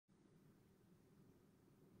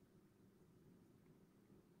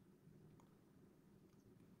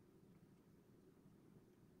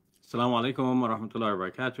Assalamu alaikum wa rahmatullahi wa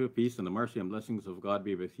barakatuh. Peace and the mercy and blessings of God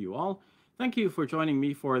be with you all. Thank you for joining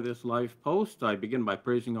me for this live post. I begin by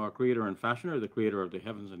praising our Creator and Fashioner, the Creator of the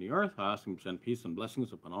heavens and the earth. I ask Him to send peace and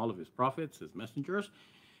blessings upon all of His prophets, His messengers,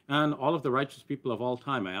 and all of the righteous people of all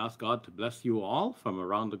time. I ask God to bless you all from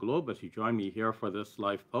around the globe as you join me here for this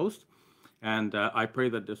live post. And I pray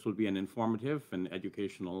that this will be an informative and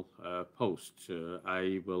educational post.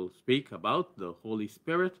 I will speak about the Holy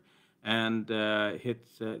Spirit and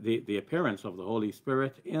the appearance of the Holy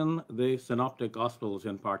Spirit in the Synoptic Gospels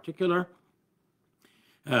in particular.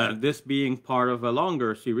 This being part of a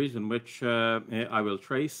longer series in which I will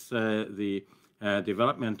trace the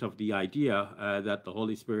development of the idea that the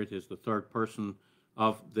Holy Spirit is the third person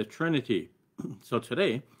of the Trinity. So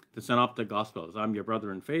today, the Synoptic Gospels. I'm your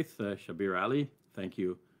brother in faith, Shabir Ali. Thank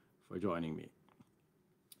you for joining me.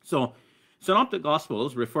 So, Synoptic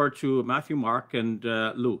Gospels refer to Matthew, Mark, and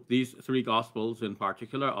Luke. These three Gospels in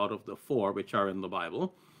particular, out of the four which are in the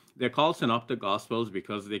Bible. They're called Synoptic Gospels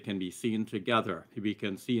because they can be seen together. We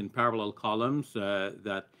can see in parallel columns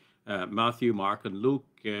that Matthew, Mark, and Luke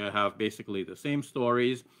have basically the same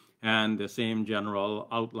stories and the same general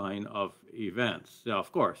outline of events.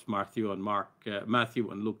 Of course, Matthew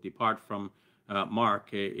and Luke depart from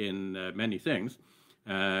Mark in many things,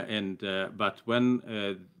 but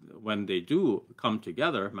when they do come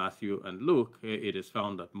together, Matthew and Luke, it is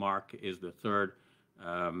found that Mark is the third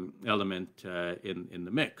element in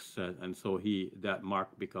the mix, and so that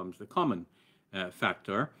Mark becomes the common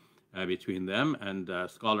factor between them. And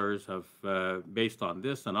scholars have, based on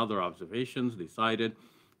this and other observations, decided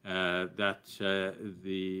that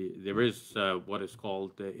there is what is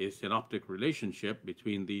called a synoptic relationship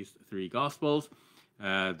between these three Gospels.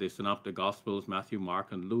 The Synoptic Gospels, Matthew,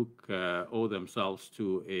 Mark, and Luke, owe themselves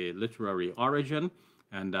to a literary origin,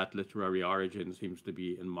 and that literary origin seems to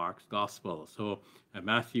be in Mark's Gospel. So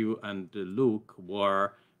Matthew and Luke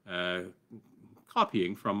were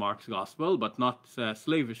copying from Mark's Gospel, but not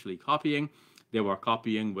slavishly copying. They were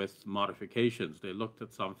copying with modifications. They looked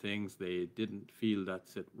at some things, they didn't feel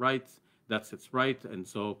that's it right, and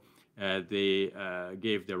so they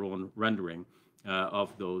gave their own rendering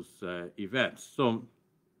of those events. So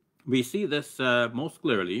we see this most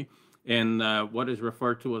clearly in what is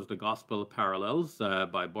referred to as the Gospel Parallels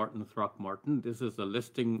by Barton Throckmorton. This is a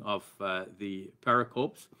listing of the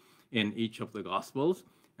pericopes in each of the Gospels,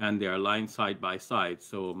 and they are lined side by side.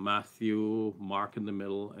 So Matthew, Mark in the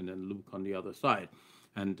middle, and then Luke on the other side.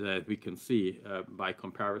 And we can see by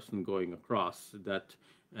comparison going across that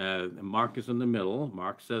Mark is in the middle.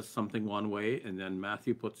 Mark says something one way, and then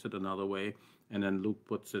Matthew puts it another way, and then Luke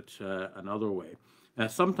puts it another way.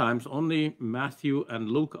 Sometimes only Matthew and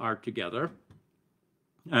Luke are together.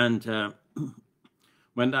 And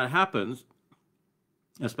when that happens,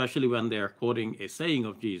 especially when they're quoting a saying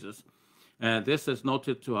of Jesus, this is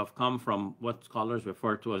noted to have come from what scholars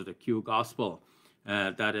refer to as the Q Gospel.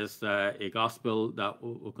 That is a gospel that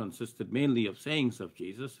consisted mainly of sayings of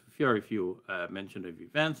Jesus, very few mention of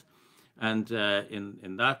events. And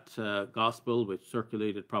in that gospel, which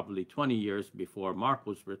circulated probably 20 years before Mark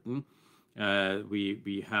was written,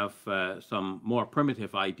 we have some more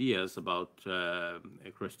primitive ideas about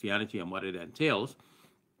Christianity and what it entails.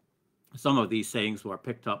 Some of these sayings were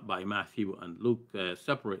picked up by Matthew and Luke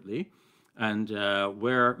separately. And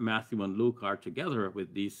where Matthew and Luke are together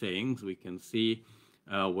with these sayings, we can see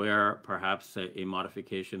where perhaps a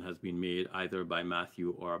modification has been made either by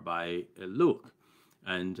Matthew or by Luke.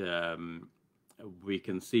 And we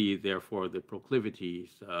can see, therefore, the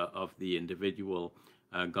proclivities of the individual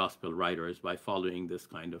gospel writers by following this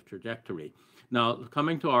kind of trajectory. Now,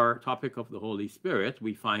 coming to our topic of the Holy Spirit,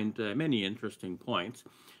 we find many interesting points.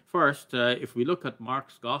 First, if we look at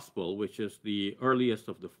Mark's Gospel, which is the earliest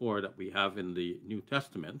of the four that we have in the New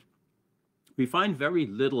Testament, we find very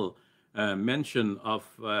little mention of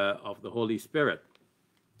the Holy Spirit.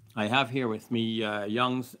 I have here with me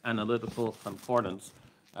Young's Analytical Concordance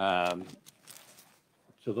to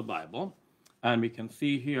the Bible. And we can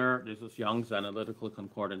see here, this is Young's Analytical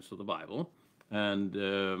Concordance to the Bible. And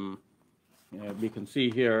we can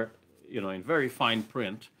see here, in very fine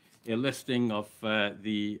print, a listing of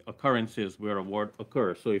the occurrences where a word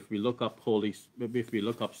occurs. So if we look up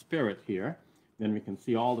Spirit here, then we can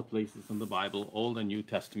see all the places in the Bible, Old and New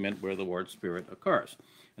Testament, where the word Spirit occurs.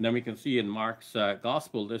 And then we can see in Mark's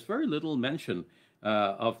Gospel, there's very little mention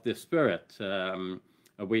of the Spirit.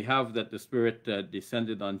 We have that the Spirit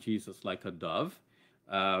descended on Jesus like a dove,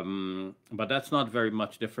 but that's not very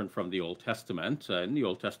much different from the Old Testament. In the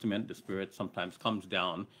Old Testament, the Spirit sometimes comes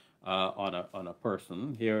down on a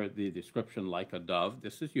person. Here, the description like a dove.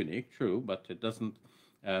 This is unique, true, but it doesn't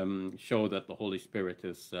show that the Holy Spirit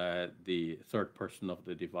is the third person of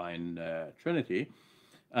the divine Trinity.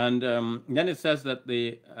 And then it says that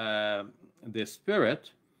the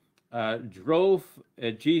Spirit drove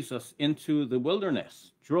Jesus into the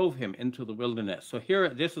wilderness, drove him into the wilderness. So here,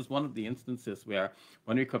 this is one of the instances where,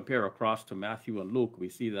 when we compare across to Matthew and Luke, we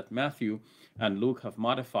see that Matthew and Luke have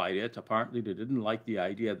modified it. Apparently, they didn't like the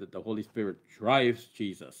idea that the Holy Spirit drives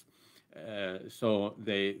Jesus. So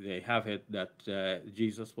they have it that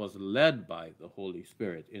Jesus was led by the Holy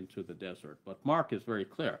Spirit into the desert. But Mark is very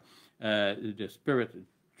clear. The Spirit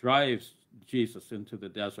drives Jesus into the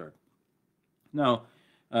desert. Now,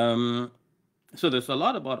 so there's a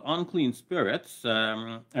lot about unclean spirits.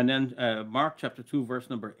 And then Mark chapter 2, verse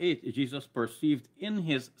number 8, Jesus perceived in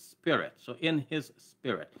his spirit. So in his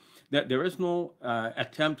spirit. There is no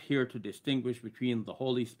attempt here to distinguish between the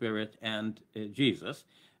Holy Spirit and Jesus.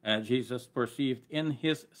 Jesus perceived in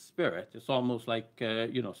his spirit. It's almost like,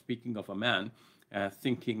 speaking of a man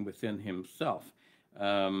thinking within himself.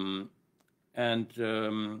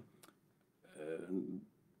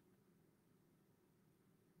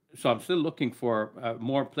 So I'm still looking for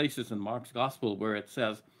more places in Mark's gospel where it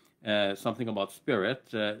says something about spirit.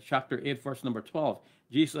 Chapter 8, verse number 12.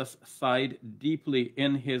 Jesus sighed deeply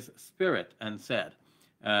in his spirit and said,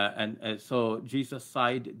 so Jesus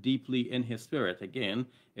sighed deeply in his spirit. Again,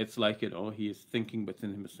 it's like, he's thinking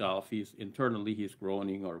within himself. He's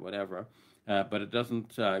groaning or whatever. But it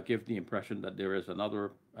doesn't give the impression that there is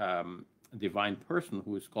another divine person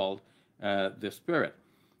who is called the Spirit.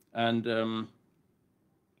 And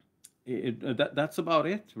that's about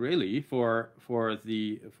it, really, for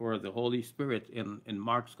the Holy Spirit in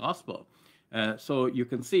Mark's gospel. So you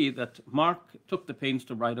can see that Mark took the pains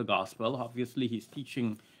to write a gospel. Obviously, he's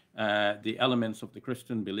teaching the elements of the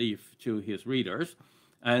Christian belief to his readers.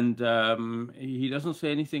 And he doesn't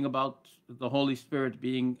say anything about the Holy Spirit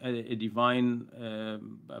being a divine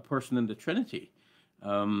person in the Trinity.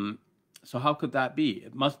 So how could that be?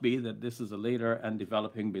 It must be that this is a later and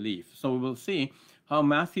developing belief. So we will see how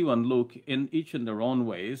Matthew and Luke, in their own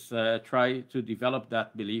ways, try to develop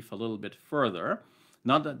that belief a little bit further.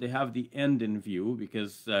 Not that they have the end in view,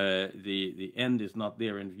 because the end is not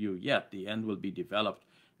there in view yet. The end will be developed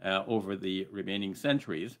over the remaining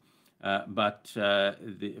centuries. But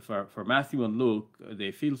for Matthew and Luke,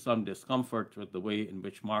 they feel some discomfort with the way in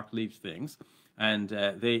which Mark leaves things, and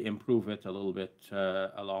they improve it a little bit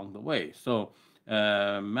along the way. So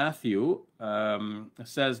Matthew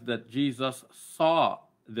says that Jesus saw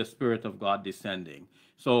the Spirit of God descending.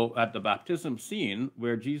 So at the baptism scene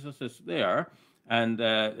where Jesus is there, and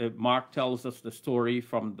Mark tells us the story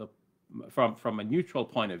from a neutral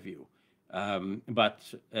point of view.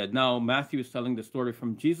 But now Matthew is telling the story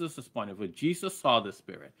from Jesus' point of view. Jesus saw the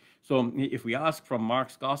Spirit. So if we ask from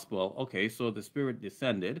Mark's gospel, okay, so the Spirit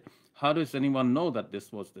descended, how does anyone know that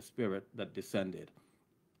this was the Spirit that descended?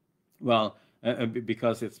 Well,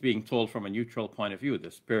 because it's being told from a neutral point of view,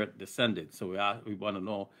 the Spirit descended. So we want to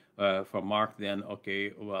know from Mark then,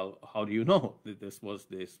 okay, well, how do you know that this was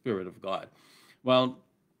the Spirit of God? Well,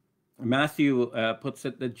 Matthew puts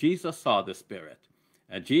it that Jesus saw the Spirit.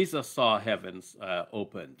 Jesus saw heavens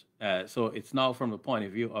opened. So it's now from the point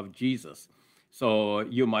of view of Jesus. So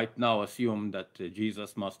you might now assume that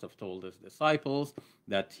Jesus must have told his disciples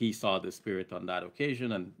that he saw the Spirit on that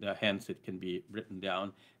occasion, and hence it can be written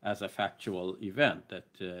down as a factual event that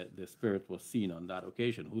the Spirit was seen on that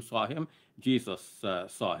occasion. Who saw him? Jesus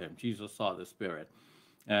saw him. Jesus saw the Spirit.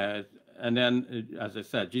 And then, as I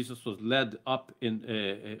said, Jesus was led up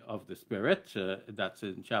of the Spirit. That's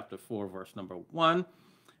in chapter 4, verse number 1.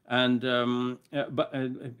 And but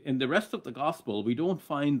in the rest of the gospel, we don't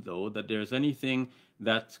find, though, that there's anything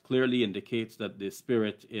that clearly indicates that the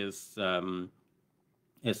Spirit is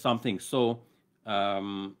something so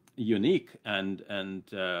unique and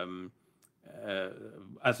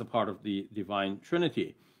as a part of the divine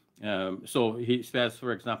Trinity. So he says,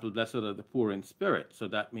 for example, blessed are the poor in spirit. So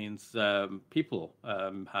that means people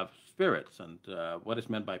have spirits. And what is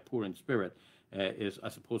meant by poor in spirit is,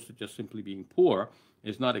 as opposed to just simply being poor,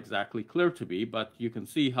 is not exactly clear to me, but you can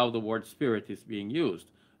see how the word spirit is being used.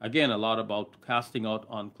 Again, a lot about casting out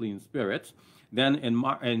unclean spirits. Then in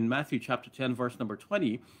Matthew chapter 10, verse number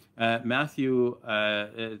 20, Matthew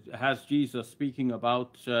has Jesus speaking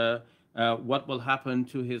about what will happen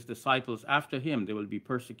to his disciples after him. They will be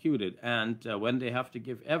persecuted, and when they have to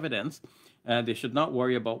give evidence, they should not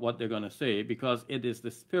worry about what they're going to say, because it is the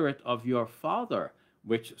Spirit of your Father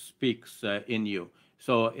which speaks in you.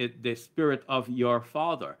 So the Spirit of your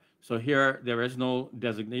Father. So here there is no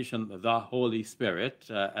designation, the Holy Spirit,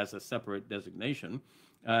 as a separate designation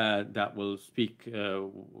that will speak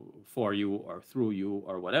for you or through you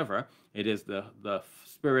or whatever. It is the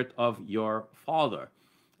Spirit of your Father.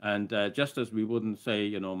 And just as we wouldn't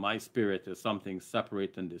say, my spirit is something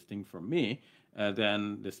separate and distinct from me,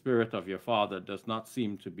 then the Spirit of your Father does not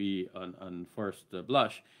seem to be, on first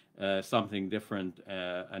blush, something different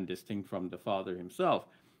and distinct from the Father himself.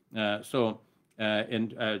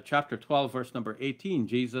 In chapter 12, verse number 18,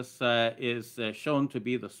 Jesus is shown to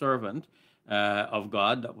be the servant of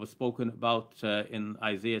God that was spoken about in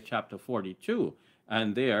Isaiah chapter 42.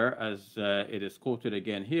 And there, as it is quoted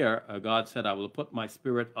again here, God said, I will put my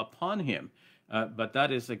spirit upon him. But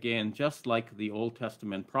that is, again, just like the Old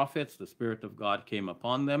Testament prophets, the Spirit of God came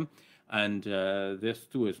upon them. And this,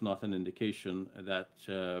 too, is not an indication that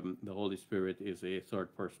the Holy Spirit is a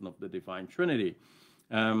third person of the divine Trinity.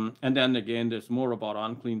 And then, again, there's more about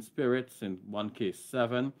unclean spirits in one case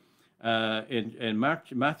 7. In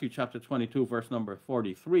Matthew chapter 22, verse number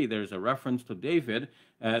 43, there's a reference to David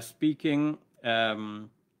speaking... how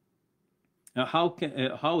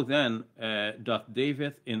then does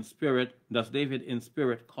David in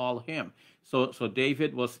spirit call him? So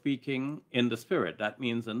David was speaking in the Spirit. That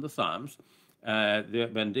means in the Psalms,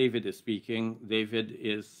 when David is speaking, David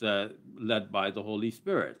is led by the Holy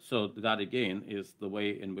Spirit. So that again is the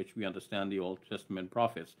way in which we understand the Old Testament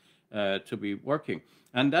prophets to be working.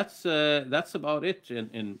 And that's about it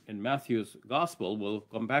in Matthew's Gospel. We'll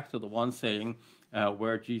come back to the one saying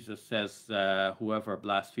where Jesus says, whoever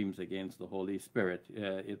blasphemes against the Holy Spirit,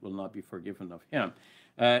 it will not be forgiven of him.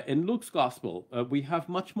 In Luke's Gospel, we have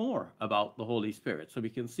much more about the Holy Spirit. So we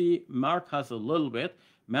can see Mark has a little bit,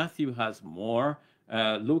 Matthew has more,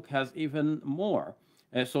 Luke has even more.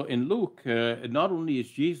 So in Luke, not only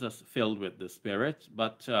is Jesus filled with the Spirit,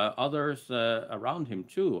 but others around him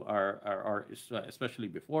too, are especially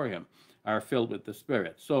before him, are filled with the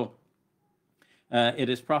Spirit. So it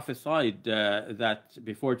is prophesied that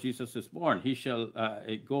before Jesus is born, he shall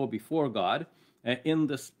go before God in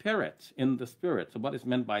the Spirit. In the Spirit. So what is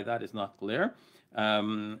meant by that is not clear.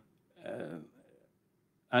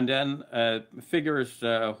 And then figures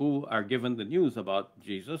who are given the news about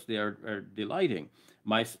Jesus, they are delighting.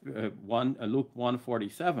 Luke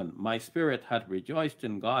 1:47, my spirit had rejoiced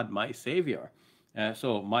in God, my Savior.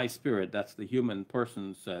 So my spirit, that's the human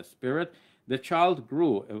person's spirit. The child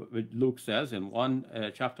grew, Luke says in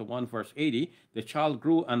chapter 1, verse 80, the child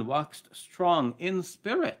grew and waxed strong in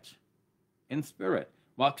spirit. In spirit,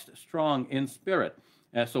 waxed strong in spirit.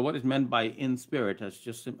 So what is meant by in spirit as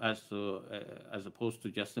opposed to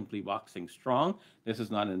just simply waxing strong? This is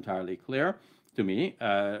not entirely clear to me.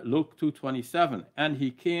 Luke 2:27, and he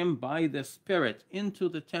came by the Spirit into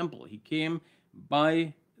the temple. He came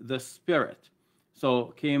by the Spirit.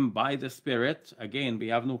 So came by the Spirit. Again, we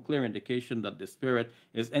have no clear indication that the Spirit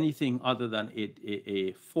is anything other than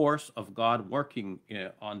a force of God working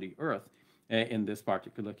on the earth in this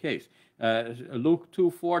particular case. Luke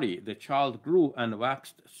 2:40, the child grew and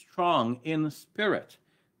waxed strong in spirit.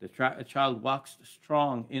 The child waxed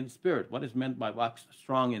strong in spirit. What is meant by waxed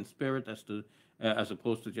strong in spirit as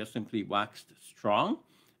opposed to just simply waxed strong?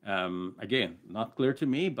 Again, not clear to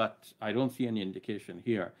me, but I don't see any indication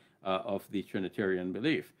here of the Trinitarian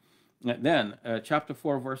belief. Then, chapter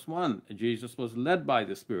 4, verse 1, Jesus was led by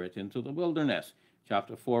the Spirit into the wilderness.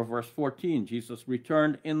 Chapter 4, verse 14, Jesus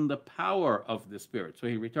returned in the power of the Spirit. So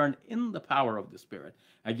he returned in the power of the Spirit.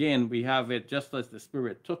 Again, we have it just as the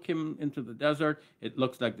Spirit took him into the desert, it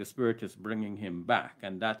looks like the Spirit is bringing him back.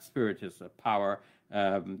 And that Spirit is a power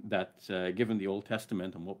that, given the Old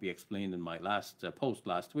Testament and what we explained in my last post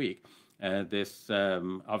last week, this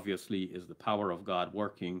obviously is the power of God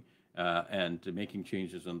working and making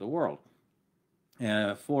changes in the world.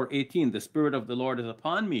 4:18, the Spirit of the Lord is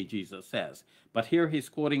upon me, Jesus says. But here he's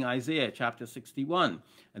quoting Isaiah chapter 61,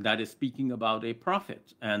 and that is speaking about a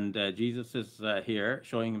prophet. And Jesus is here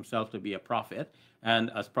showing himself to be a prophet.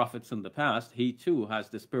 And as prophets in the past, he too has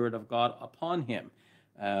the Spirit of God upon him.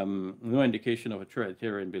 No indication of a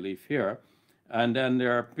Trinitarian belief here. And then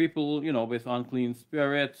there are people, with unclean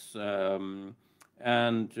spirits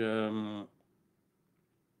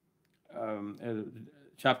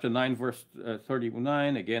chapter 9, verse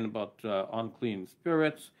 39, again about unclean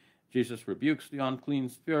spirits. Jesus rebukes the unclean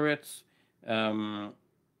spirits. Chapter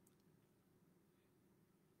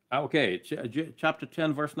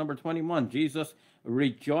 10, verse number 21, Jesus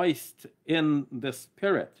rejoiced in the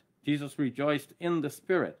Spirit. Jesus rejoiced in the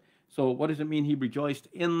Spirit. So what does it mean he rejoiced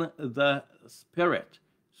in the Spirit?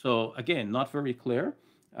 So again, not very clear,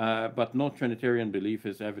 but no Trinitarian belief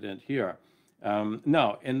is evident here.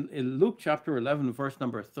 Now, in Luke chapter 11, verse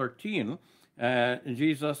number 13,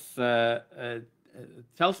 Jesus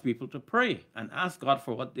tells people to pray and ask God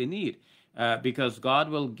for what they need, because God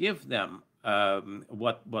will give them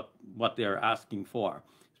what they're asking for.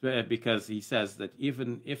 Because he says that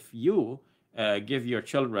even if you give your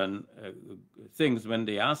children things when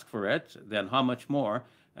they ask for it, then how much more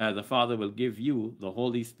the Father will give you the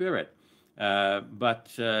Holy Spirit.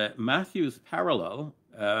 But Matthew's parallel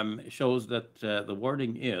shows that the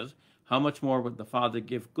wording is, how much more would the Father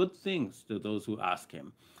give good things to those who ask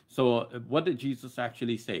him? So what did Jesus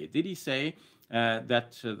actually say? Did he say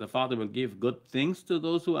that the Father will give good things to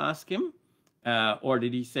those who ask him? Or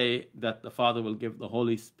did he say that the Father will give the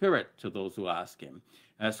Holy Spirit to those who ask him?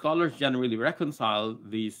 Scholars generally reconcile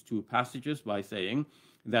these two passages by saying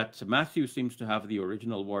that Matthew seems to have the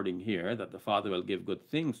original wording here, that the Father will give good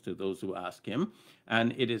things to those who ask him,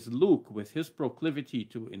 and it is Luke, with his proclivity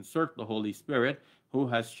to insert the Holy Spirit, who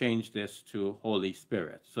has changed this to Holy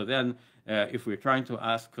Spirit. So then, if we're trying to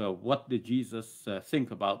ask what did Jesus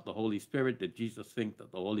think about the Holy Spirit, did Jesus think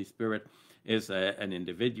that the Holy Spirit is an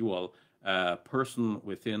individual person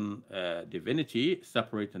within divinity,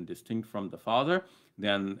 separate and distinct from the Father,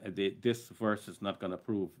 then this verse is not going to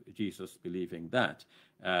prove Jesus believing that.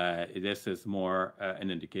 This is more an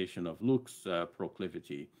indication of Luke's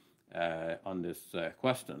proclivity on this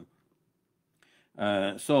question.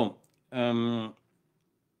 And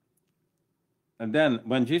then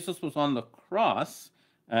when Jesus was on the cross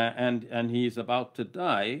and he's about to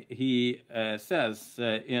die, he says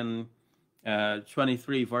in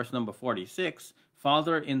 23, verse number 46,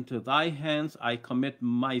 Father, into thy hands I commit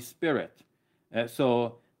my spirit.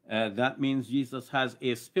 So that means Jesus has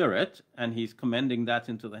a spirit, and he's commending that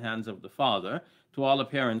into the hands of the Father. To all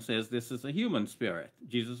appearances, this is a human spirit.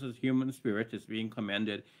 Jesus' human spirit is being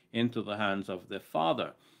commended into the hands of the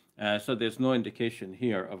Father. So there's no indication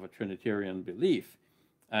here of a Trinitarian belief.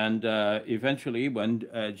 And eventually, when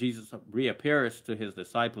Jesus reappears to his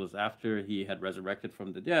disciples after he had resurrected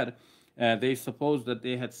from the dead, they supposed that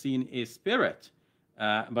they had seen a spirit.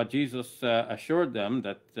 But Jesus assured them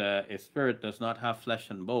that a spirit does not have flesh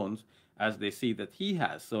and bones, as they see that he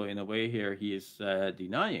has. So in a way here, he is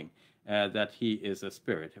denying that he is a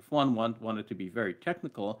spirit. If one wanted to be very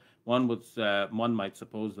technical, one might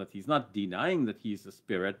suppose that he's not denying that he's a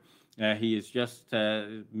spirit. He is just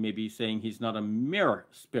maybe saying he's not a mere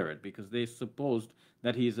spirit, because they supposed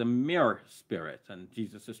that he's a mere spirit. And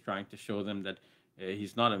Jesus is trying to show them that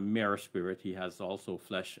he's not a mere spirit. He has also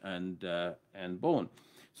flesh and bone.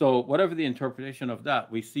 So whatever the interpretation of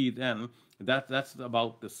that, we see then that that's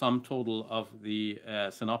about the sum total of the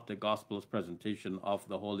Synoptic Gospels presentation of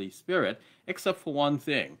the Holy Spirit, except for one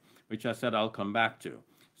thing, which I said I'll come back to.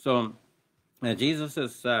 So Jesus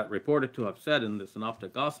is reported to have said in the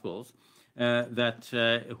Synoptic Gospels that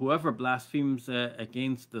whoever blasphemes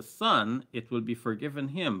against the Son, it will be forgiven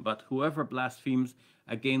him. But whoever blasphemes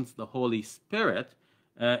against the Holy Spirit,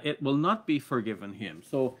 it will not be forgiven him.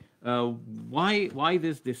 So why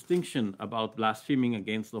this distinction about blaspheming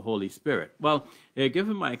against the Holy Spirit? Well,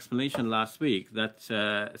 given my explanation last week that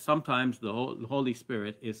sometimes the Holy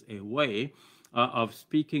Spirit is a way of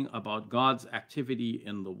speaking about God's activity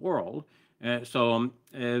in the world,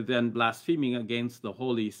 then blaspheming against the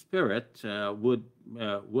Holy Spirit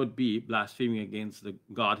would be blaspheming against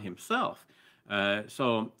God himself.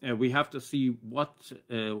 So we have to see what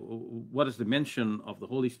is the mention of the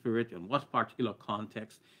Holy Spirit in what particular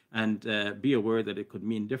context, and be aware that it could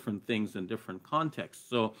mean different things in different contexts.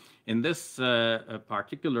 So in this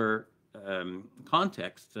particular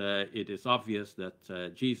context, it is obvious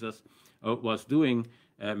that Jesus was doing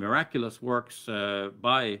miraculous works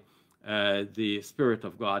by the Spirit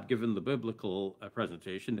of God, given the biblical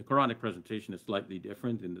presentation. The Quranic presentation is slightly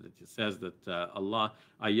different in that it says that Allah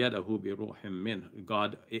ayyadahu bi ruhim min,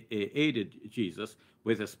 God aided Jesus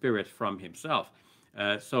with a spirit from himself.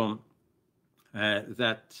 But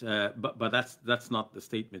that's not the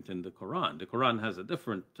statement in the Quran. The Quran has a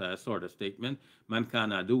different sort of statement. Man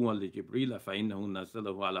kana aduwwan li Jibril fa innahu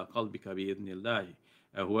nazzalahu ala qalbika bi idhnillah.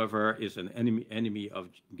 Whoever is an enemy of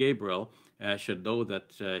Gabriel should know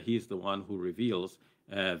that he's the one who reveals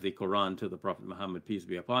the Quran to the Prophet Muhammad, peace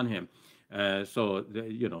be upon him.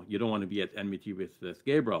 You don't want to be at enmity with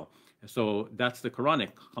Gabriel. So that's the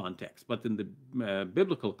Quranic context. But in the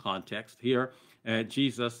biblical context here,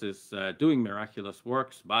 Jesus is doing miraculous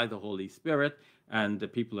works by the Holy Spirit, and the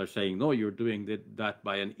people are saying, no, you're doing that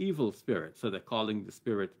by an evil spirit. So they're calling the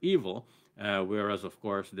spirit evil, whereas, of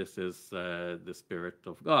course, this is the Spirit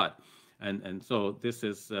of God. And so this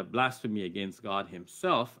is blasphemy against God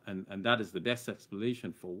himself, and that is the best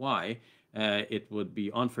explanation for why it would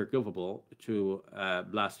be unforgivable to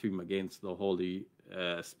blaspheme against the Holy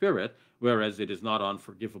Spirit, whereas it is not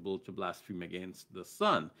unforgivable to blaspheme against the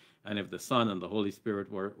Son. And if the Son and the Holy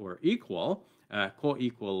Spirit were equal,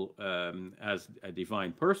 co-equal as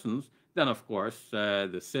divine persons, then of course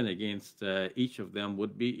the sin against each of them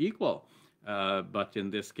would be equal. But in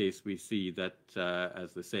this case, we see that,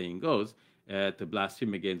 as the saying goes, to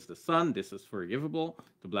blaspheme against the Son, this is forgivable.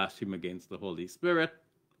 To blaspheme against the Holy Spirit,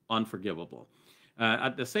 unforgivable.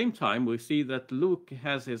 At the same time, we see that Luke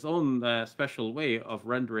has his own special way of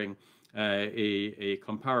rendering a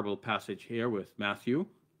comparable passage here with Matthew.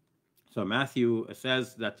 So Matthew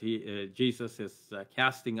says that Jesus is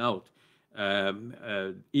casting out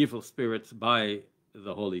evil spirits by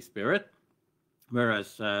the Holy Spirit,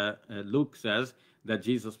 whereas Luke says that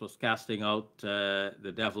Jesus was casting out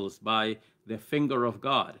the devils by the finger of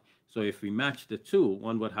God. So if we match the two,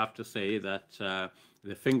 one would have to say that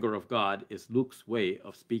the finger of God is Luke's way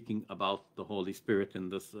of speaking about the Holy Spirit in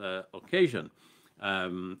this occasion,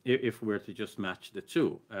 if we're to just match the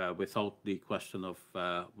two, without the question of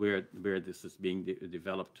where this is being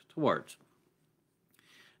developed towards.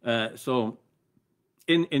 So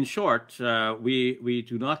in short, we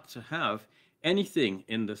do not have anything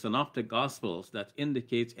in the Synoptic Gospels that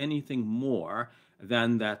indicates anything more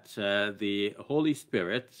than that the Holy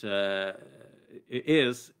Spirit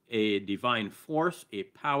is a divine force, a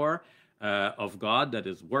power of God that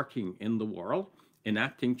is working in the world,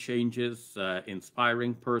 enacting changes,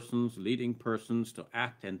 inspiring persons, leading persons to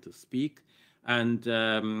act and to speak. And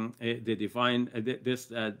this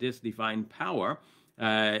divine power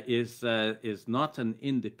is not an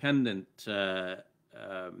independent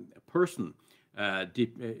person,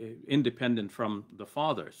 independent from the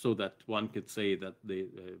Father, so that one could say that the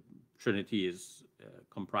Trinity is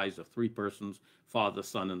comprised of three persons, Father,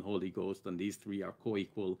 Son, and Holy Ghost, and these three are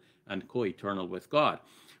co-equal and co-eternal with God.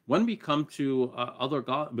 When we come to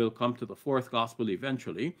we'll come to the fourth gospel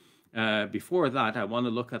eventually. Before that, I want to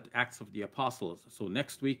look at Acts of the Apostles. So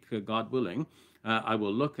next week, God willing, I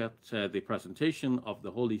will look at the presentation of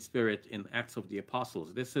the Holy Spirit in Acts of the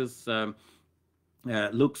Apostles. This is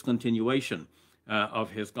Luke's continuation of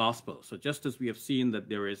his gospel. So just as we have seen that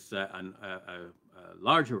there is a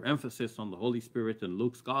larger emphasis on the Holy Spirit in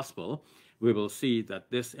Luke's gospel, we will see that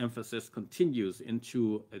this emphasis continues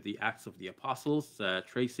into the Acts of the Apostles,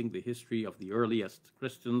 tracing the history of the earliest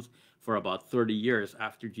Christians for about 30 years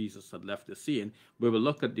after Jesus had left the scene. We will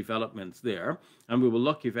look at developments there, and we will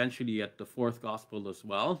look eventually at the fourth gospel as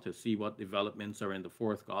well to see what developments are in the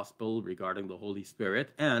fourth gospel regarding the Holy Spirit,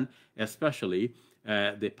 and especially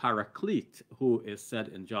the Paraclete, who is said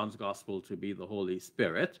in John's gospel to be the Holy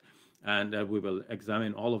Spirit. And we will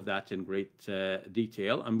examine all of that in great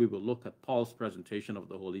detail, and we will look at Paul's presentation of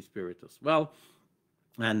the Holy Spirit as well.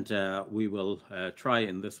 And we will try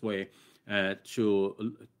in this way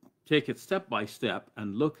to take it step by step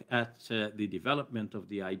and look at the development of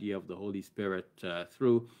the idea of the Holy Spirit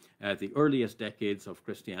through the earliest decades of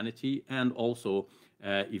Christianity, and also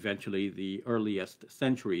eventually the earliest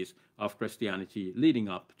centuries of Christianity leading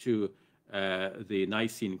up to the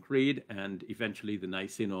Nicene Creed, and eventually the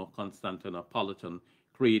Niceno-Constantinopolitan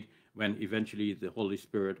Creed, when eventually the Holy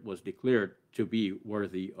Spirit was declared to be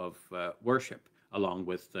worthy of worship, along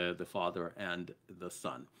with the Father and the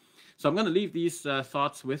Son. So I'm going to leave these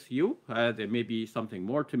thoughts with you. There may be something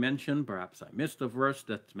more to mention. Perhaps I missed a verse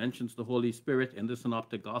that mentions the Holy Spirit in the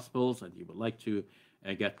Synoptic Gospels, and you would like to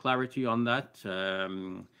get clarity on that.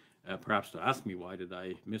 Perhaps to ask me why did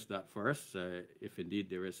I miss that verse, if indeed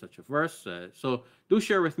there is such a verse. So do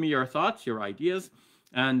share with me your thoughts, your ideas,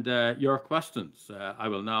 and your questions. I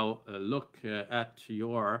will now look at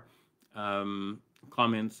your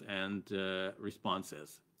comments and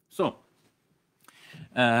responses. So,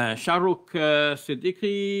 Shahrukh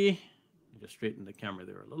Siddiqui, just straighten the camera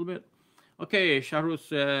there a little bit. Okay,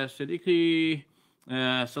 Shahrukh Siddiqui.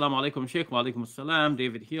 Assalamu alaikum, Sheikh. Wa alaikum assalam.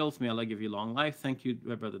 David Heals. May Allah give you long life. Thank you,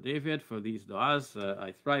 Brother David, for these du'as.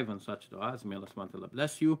 I thrive on such du'as. May Allah subhanahu wa ta'ala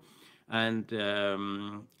bless you, and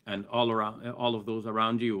all of those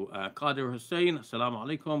around you. Qadir Hussein. Assalamu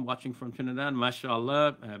alaikum. Watching from Trinidad.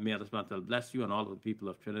 MashaAllah. May Allah subhanahu wa ta'ala bless you and all of the people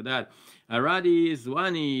of Trinidad. Radi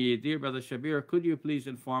Zwani. Dear Brother Shabir, could you please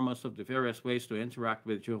inform us of the various ways to interact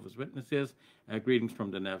with Jehovah's Witnesses? Greetings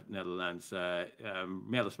from the Netherlands.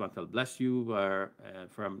 May Allah subhanahu wa ta'ala bless you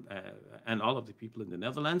and all of the people in the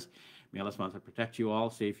Netherlands. May Allah subhanahu wa ta'ala protect you all,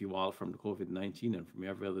 save you all from the COVID-19 and from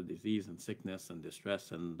every other disease and sickness and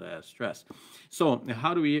distress and stress. So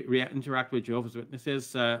how do we interact with Jehovah's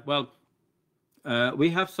Witnesses? We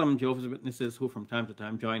have some Jehovah's Witnesses who from time to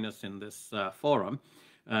time join us in this forum.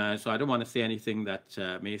 So I don't want to say anything that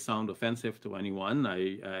may sound offensive to anyone.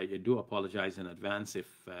 I do apologize in advance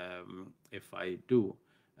if I do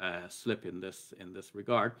slip in this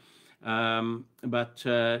regard. But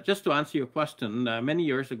just to answer your question, many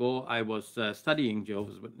years ago I was studying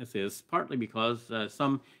Jehovah's Witnesses, partly because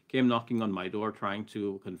some came knocking on my door trying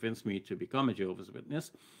to convince me to become a Jehovah's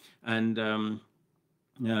Witness, and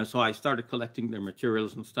so I started collecting their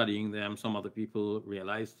materials and studying them. Some other people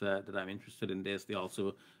realized that I'm interested in this. They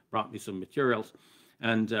also brought me some materials.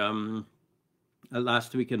 And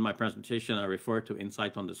last week in my presentation, I referred to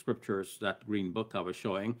Insight on the Scriptures, that green book I was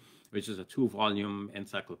showing, which is a 2-volume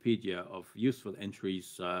encyclopedia of useful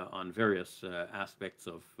entries on various aspects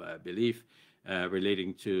of belief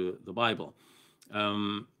relating to the Bible.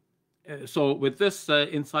 So with this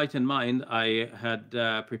insight in mind, I had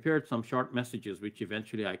prepared some short messages, which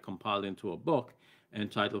eventually I compiled into a book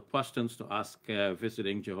entitled Questions to Ask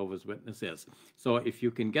Visiting Jehovah's Witnesses. So if you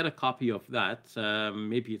can get a copy of that,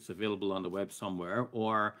 maybe it's available on the web somewhere,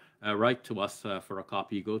 or write to us for a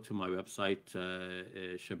copy. Go to my website,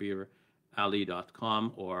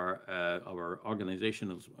 shabirali.com, or our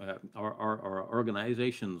organization's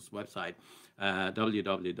website,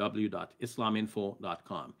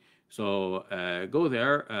 www.islaminfo.com. So go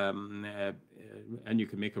there, and you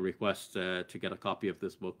can make a request to get a copy of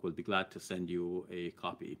this book. We'll be glad to send you a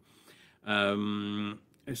copy. In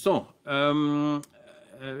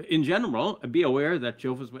general, be aware that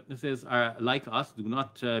Jehovah's Witnesses are, like us, do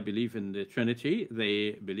not believe in the Trinity.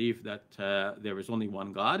 They believe that there is only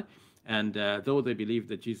one God. And though they believe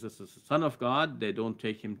that Jesus is the Son of God, they don't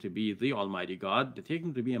take him to be the Almighty God. They take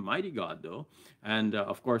him to be a mighty God, though. And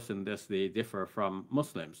of course, in this, they differ from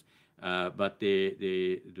Muslims. But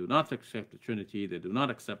they do not accept the Trinity. They do not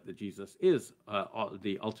accept that Jesus is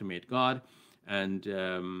the ultimate God. And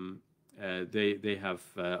they have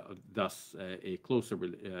thus a closer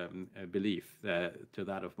belief to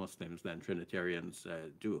that of Muslims than Trinitarians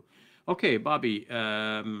do. Okay, Bobby.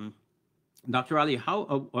 Dr. Ali,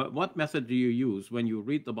 what method do you use when you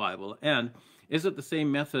read the Bible? And is it the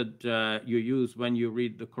same method you use when you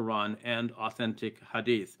read the Quran and authentic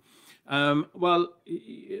hadith? Well,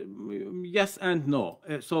 yes and no.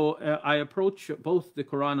 So I approach both the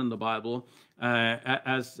Quran and the Bible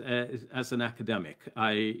as an academic.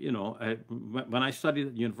 When I studied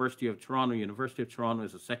at the University of Toronto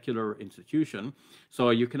is a secular institution, so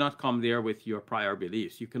you cannot come there with your prior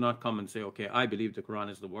beliefs. You cannot come and say, okay, I believe the Quran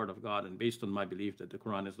is the Word of God, and based on my belief that the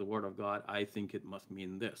Quran is the Word of God, I think it must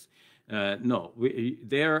mean this. No,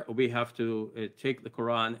 we have to take the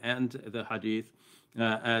Quran and the Hadith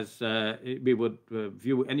as we would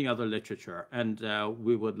view any other literature, and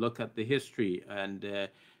we would look at the history and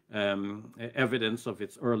evidence of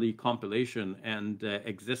its early compilation and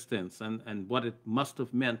existence, and what it must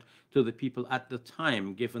have meant to the people at the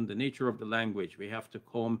time, given the nature of the language. We have to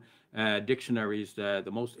comb dictionaries, the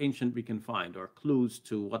most ancient we can find, or clues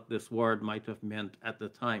to what this word might have meant at the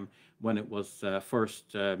time when it was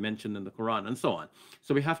first mentioned in the Quran, and so on.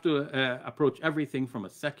 So we have to approach everything from a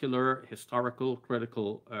secular, historical,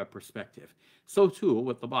 critical perspective. So too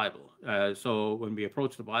with the Bible. So when we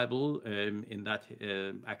approach the Bible in that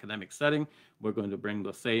academic setting, we're going to bring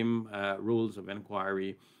the same rules of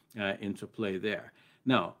inquiry into play there.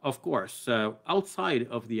 Now, of course, outside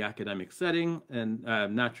of the academic setting, and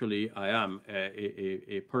naturally I am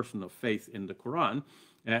a person of faith in the Quran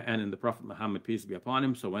and in the Prophet Muhammad, peace be upon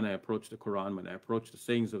him. So when I approach the Quran, when I approach the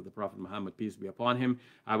sayings of the Prophet Muhammad, peace be upon him,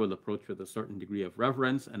 I will approach with a certain degree of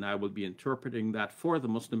reverence, and I will be interpreting that for the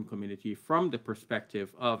Muslim community from the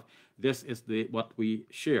perspective of this is what we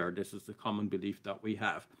share, this is the common belief that we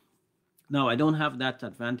have. Now, I don't have that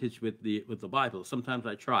advantage with the Bible. Sometimes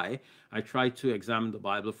I try to examine the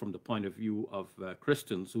Bible from the point of view of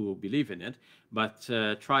Christians who believe in it, but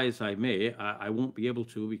try as I may, I won't be able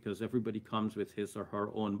to, because everybody comes with his or her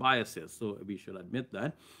own biases. So we should admit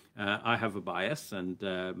that. I have a bias, and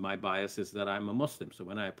my bias is that I'm a Muslim. So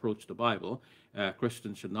when I approach the Bible,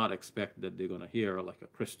 Christians should not expect that they're going to hear like a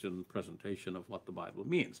Christian presentation of what the Bible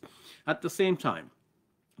means. At the same time,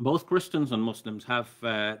 both Christians and Muslims have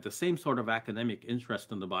the same sort of academic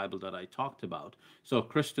interest in the Bible that I talked about. So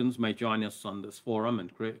Christians may join us on this forum,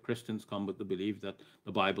 and Christians come with the belief that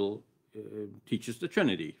the Bible teaches the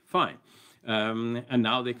Trinity. Fine. And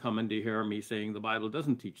now they come and they hear me saying the Bible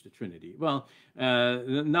doesn't teach the Trinity. Well,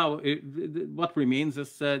 now what remains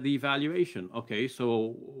is the evaluation. Okay,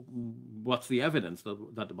 so what's the evidence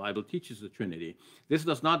that the Bible teaches the Trinity? This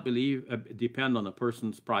does not depend on a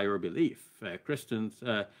person's prior belief. Christians,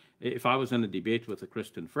 if I was in a debate with a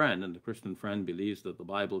Christian friend, and the Christian friend believes that the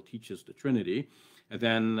Bible teaches the Trinity,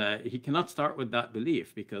 then he cannot start with that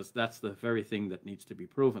belief, because that's the very thing that needs to be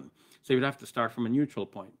proven. So you'd have to start from a neutral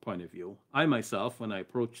point of view. I myself, when I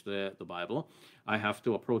approach the Bible, I have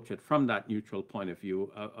to approach it from that neutral point of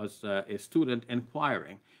view, as a student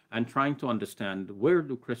inquiring and trying to understand, where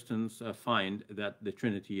do Christians find that the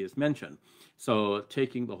Trinity is mentioned. So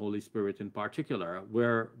taking the Holy Spirit in particular,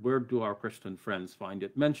 where do our Christian friends find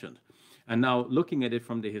it mentioned? And now looking at it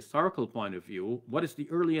from the historical point of view, what is the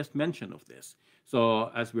earliest mention of this?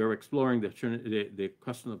 So as we're exploring the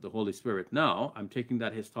question of the Holy Spirit now, I'm taking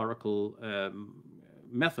that historical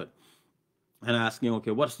method and asking,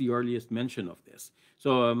 okay, what's the earliest mention of this?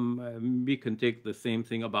 So we can take the same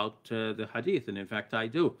thing about the Hadith, and in fact I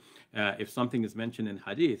do. If something is mentioned in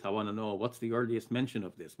Hadith, I want to know, what's the earliest mention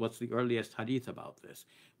of this? What's the earliest Hadith about this?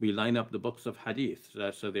 We line up the books of Hadith.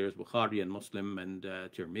 So there's Bukhari and Muslim and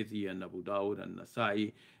Tirmidhi and Abu Dawud and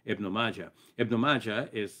Nasai, Ibn Majah. Ibn Majah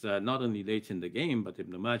is not only late in the game, but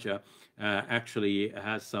Ibn Majah actually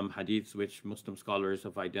has some Hadiths which Muslim scholars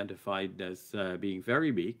have identified as being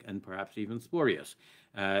very weak and perhaps even spurious.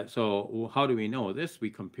 So how do we know this? We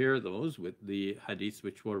compare those with the hadiths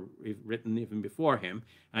which were written even before him,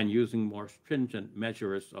 and using more stringent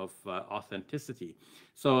measures of authenticity.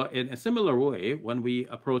 So in a similar way, when we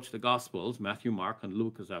approach the Gospels, Matthew, Mark, and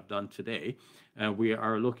Luke, as I've done today, we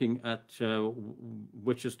are looking at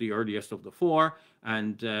which is the earliest of the four,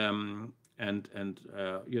 and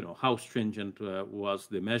how stringent was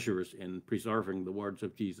the measures in preserving the words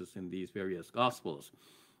of Jesus in these various Gospels.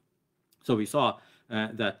 So we saw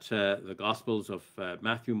that the Gospels of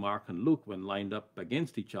Matthew, Mark, and Luke, when lined up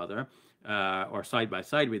against each other, or side by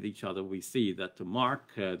side with each other, we see that Mark,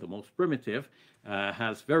 the most primitive,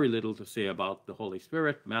 has very little to say about the Holy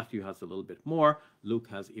Spirit. Matthew has a little bit more. Luke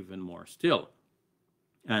has even more still.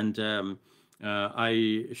 And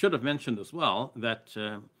I should have mentioned as well that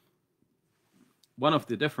one of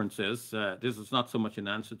the differences, this is not so much an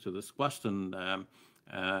answer to this question,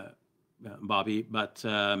 Bobby, but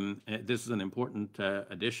this is an important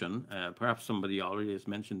addition. Perhaps somebody already has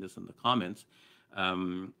mentioned this in the comments,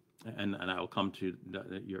 and I'll come to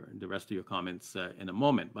the rest of your comments in a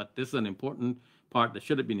moment. But this is an important part that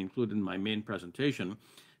should have been included in my main presentation.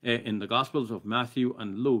 In the Gospels of Matthew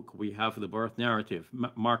and Luke, we have the birth narrative.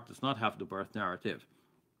 Mark does not have the birth narrative.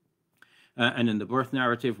 And in the birth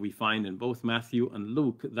narrative, we find in both Matthew and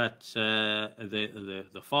Luke that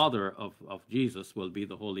the father of Jesus will be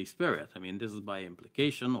the Holy Spirit. I mean, this is by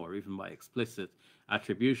implication or even by explicit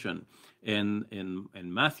attribution. In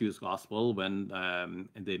Matthew's Gospel, when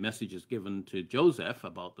the message is given to Joseph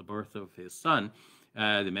about the birth of his son,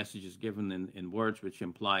 the message is given in words which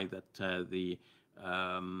imply that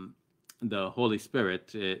the Holy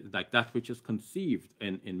Spirit, like that which is conceived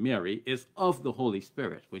in Mary, is of the Holy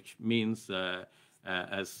Spirit, which means,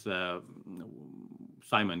 as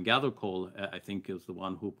Simon Gathercole, I think, is the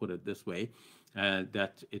one who put it this way,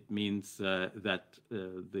 that it means that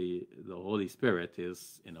the Holy Spirit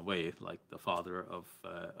is, in a way, like the father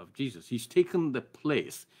of Jesus. He's taken the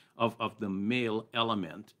place of the male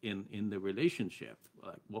element in the relationship.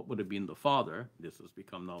 Like what would have been the father, this has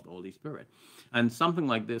become now the Holy Spirit. And something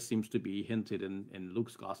like this seems to be hinted in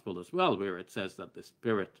Luke's Gospel as well, where it says that the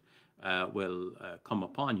Spirit will come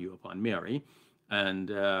upon you, upon Mary, and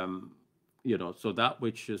so that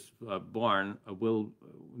which is born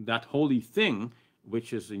that holy thing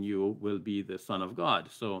which is in you will be the Son of God.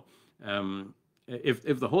 So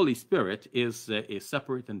if the Holy Spirit is a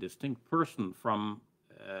separate and distinct person from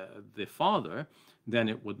the Father, then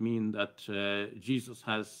it would mean that Jesus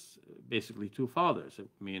has basically two fathers. It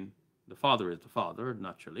would mean the Father is the Father,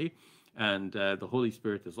 naturally, and the Holy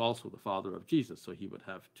Spirit is also the Father of Jesus, so he would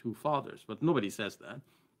have two fathers. But nobody says that.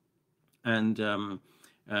 And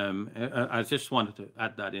I just wanted to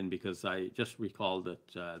add that in because I just recalled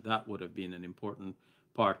that that would have been an important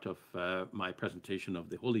part of my presentation of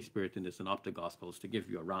the Holy Spirit in the Synoptic Gospels, to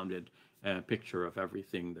give you a rounded picture of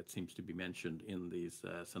everything that seems to be mentioned in these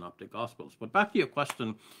Synoptic Gospels. But back to your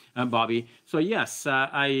question, Bobby. So yes,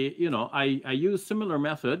 I use similar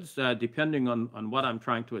methods depending on what I'm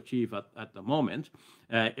trying to achieve at the moment.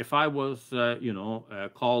 If I was,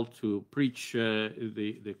 called to preach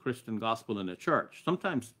the Christian gospel in a church,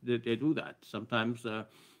 sometimes they do that. Sometimes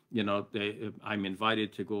I'm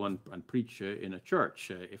invited to go and preach in a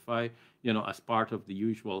church. If I, as part of the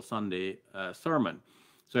usual Sunday sermon.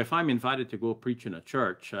 So if I'm invited to go preach in a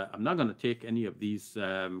church, I'm not going to take any of these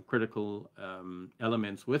critical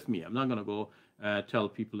elements with me. I'm not going to go tell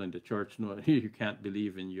people in the church, no, you can't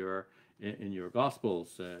believe in your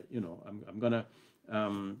gospels. I'm going to,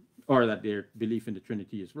 or that their belief in the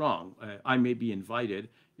Trinity is wrong. I may be invited,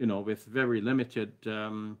 with very limited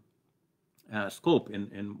scope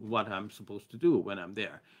in what I'm supposed to do when I'm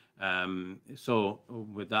there. So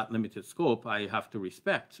with that limited scope, I have to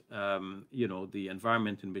respect, the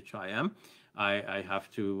environment in which I am. I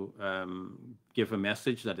have to give a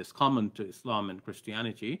message that is common to Islam and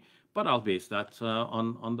Christianity, but I'll base that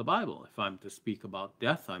on the Bible. If I'm to speak about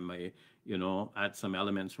death, I may, add some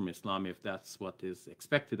elements from Islam if that's what is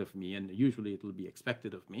expected of me, and usually it will be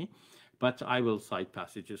expected of me. But I will cite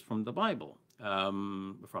passages from the Bible,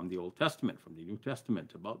 from the Old Testament, from the New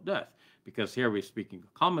Testament about death, because here we're speaking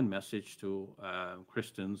a common message to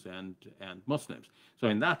Christians and Muslims. So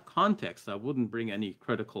in that context, I wouldn't bring any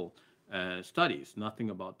critical studies,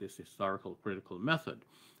 nothing about this historical critical method.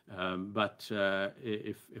 But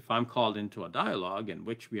if I'm called into a dialogue in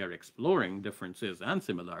which we are exploring differences and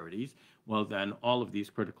similarities, well, then all of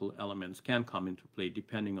these critical elements can come into play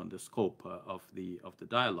depending on the scope of the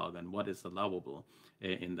dialogue and what is allowable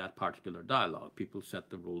in that particular dialogue. People set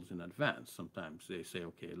the rules in advance. Sometimes they say,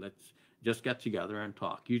 okay, let's just get together and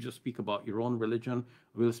talk. You just speak about your own religion.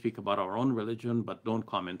 We'll speak about our own religion, but don't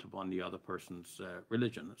comment upon the other person's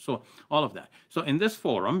religion. So all of that. So in this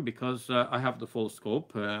forum, because I have the full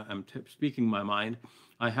scope, I'm speaking my mind,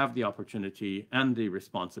 I have the opportunity and the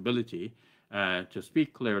responsibility to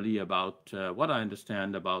speak clearly about what I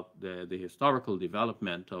understand about the historical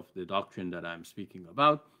development of the doctrine that I'm speaking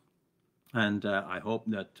about. And I hope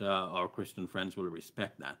that our Christian friends will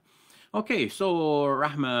respect that. Okay, so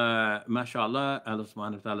Rahma, mashallah, Allah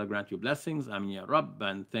subhanahu wa ta'ala grant you blessings. Amin ya Rabb.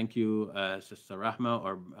 And thank you, Sister Rahma,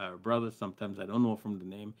 or brother. Sometimes I don't know from the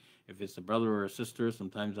name if it's a brother or a sister.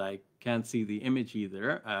 Sometimes I can't see the image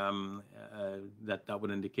either. That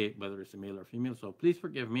would indicate whether it's a male or female. So please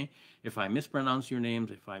forgive me if I mispronounce your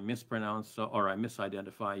names, if I mispronounce or I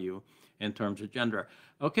misidentify you in terms of gender.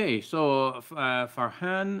 Okay, so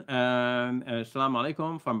Farhan, assalamu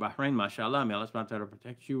alaikum from Bahrain, mashallah. May Allah subhanahu wa ta'ala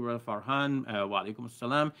protect you, Farhan. Wa alaikum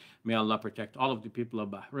assalam. May Allah protect all of the people of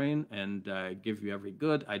Bahrain and give you every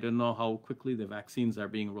good. I don't know how quickly the vaccines are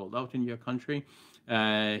being rolled out in your country.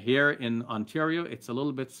 Here in Ontario, it's a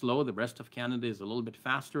little bit slow. The rest of Canada is a little bit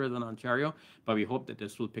faster than Ontario, but we hope that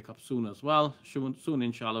this will pick up soon as well. Soon,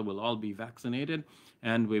 inshallah, we'll all be vaccinated,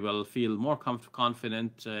 and we will feel more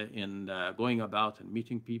confident in going about and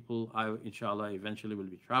meeting people. I, inshallah, eventually will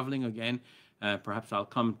be traveling again. Perhaps I'll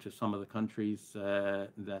come to some of the countries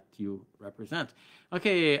that you represent.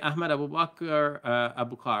 Okay, Ahmed Abu Bakr,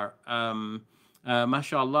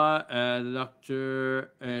 mashallah, Dr.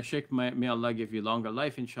 Sheikh, may Allah give you longer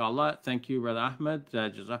life, inshallah. Thank you, Brother Ahmed.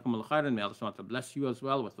 Jazakumullah khairan. May Allah subhanahu wa ta'ala bless you as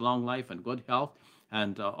well with long life and good health,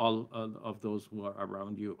 and all of those who are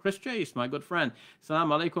around you. Chris Chase, my good friend.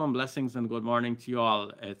 Assalamu alaikum, blessings and good morning to you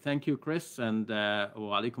all. Thank you, Chris, and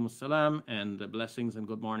wa alaikum assalam, and blessings and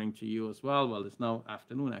good morning to you as well. Well, it's now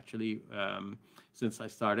afternoon, actually, since I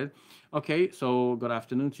started. Okay, so good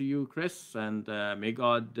afternoon to you, Chris, and may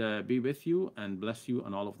God be with you and bless you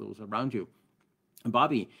and all of those around you.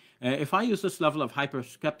 Bobby, if I use this level of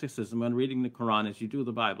hyper-skepticism when reading the Quran as you do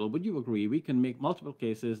the Bible, would you agree we can make multiple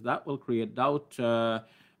cases that will create doubt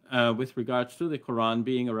with regards to the Quran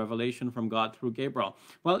being a revelation from God through Gabriel?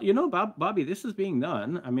 Well, Bobby, this is being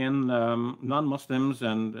done. I mean, non-Muslims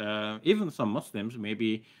and even some Muslims may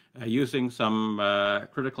be using some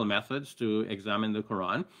critical methods to examine the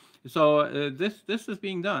Quran. So this is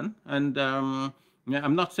being done, and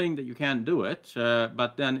I'm not saying that you can't do it,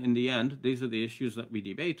 but then in the end, these are the issues that we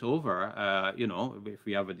debate over. If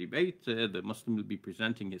we have a debate, the Muslim will be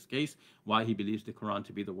presenting his case, why he believes the Quran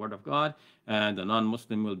to be the word of God, and the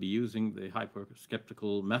non-Muslim will be using the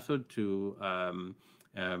hyper-skeptical method to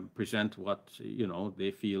present what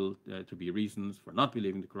they feel to be reasons for not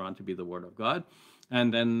believing the Quran to be the word of God.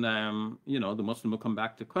 And then, the Muslim will come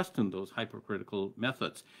back to question those hypercritical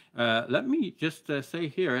methods. Let me just say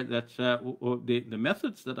here that the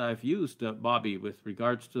methods that I've used, Bobby, with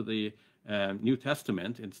regards to the New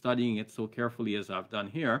Testament and studying it so carefully as I've done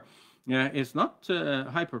here, is not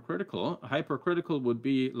hypercritical. Hypercritical would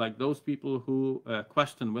be like those people who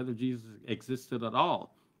question whether Jesus existed at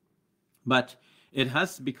all. But it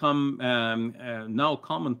has become now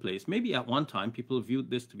commonplace. Maybe at one time people viewed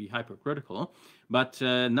this to be hypercritical, but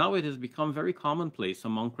now it has become very commonplace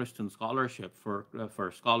among Christian scholarship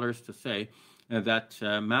for scholars to say that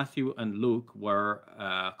Matthew and Luke were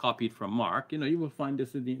copied from Mark. You will find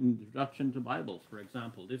this in the introduction to Bibles, for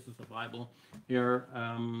example. This is a Bible here.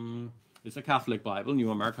 It's a Catholic Bible,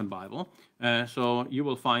 New American Bible. So you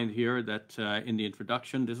will find here that in the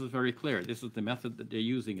introduction, this is very clear. This is the method that they're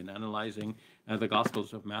using in analyzing the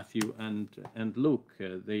Gospels of Matthew and Luke.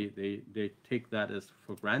 They take that as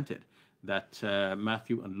for granted, that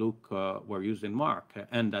Matthew and Luke were used in Mark,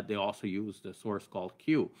 and that they also used a source called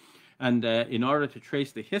Q. And in order to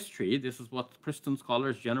trace the history, this is what Christian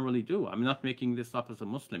scholars generally do. I'm not making this up as a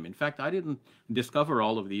Muslim. In fact, I didn't discover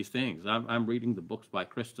all of these things. I'm reading the books by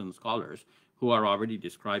Christian scholars who are already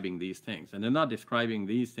describing these things. And they're not describing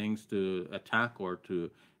these things to attack or to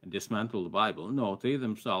dismantle the Bible. No, they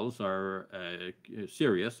themselves are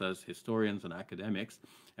serious as historians and academics.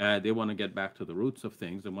 They want to get back to the roots of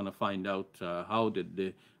things. They want to find out how did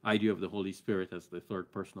the idea of the Holy Spirit as the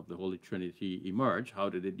third person of the Holy Trinity emerge? How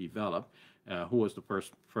did it develop? Who was the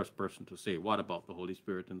first person to say what about the Holy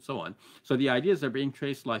Spirit, and so on. So the ideas are being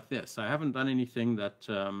traced like this. I haven't done anything that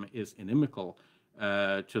is inimical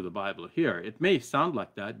to the Bible here. It may sound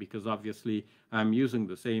like that because obviously I'm using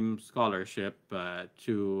the same scholarship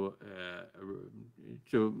to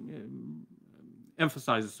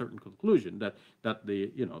emphasize a certain conclusion that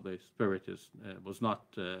the the Spirit was not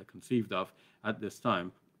conceived of at this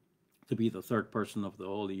time to be the third person of the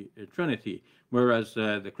Holy Trinity, whereas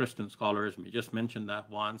the Christian scholars may just mention that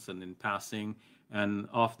once and in passing, and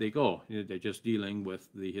off they go. They're just dealing with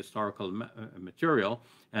the historical material,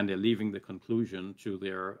 and they're leaving the conclusion to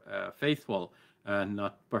their faithful,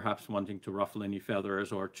 not perhaps wanting to ruffle any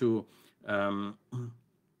feathers or to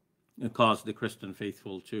cause the Christian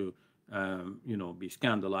faithful to be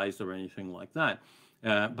scandalized or anything like that.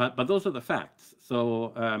 But those are the facts.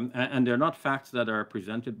 So, and they're not facts that are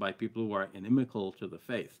presented by people who are inimical to the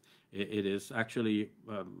faith. It is actually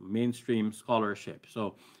mainstream scholarship.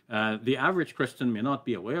 So the average Christian may not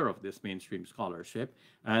be aware of this mainstream scholarship.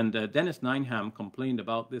 And Dennis Nineham complained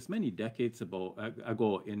about this many decades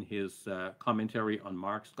ago in his commentary on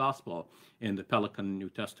Mark's Gospel in the Pelican New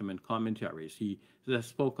Testament commentaries. He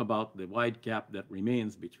spoke about the wide gap that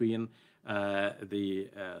remains between the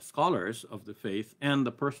scholars of the faith and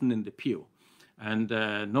the person in the pew. And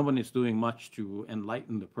no one is doing much to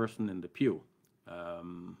enlighten the person in the pew.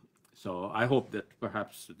 So I hope that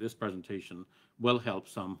perhaps this presentation will help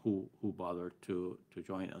some who bothered to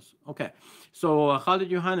join us. Okay, so Khalid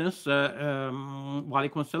Johannes, wa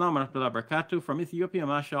alaikum assalam wa rahmatullahi wa barakatuh from Ethiopia,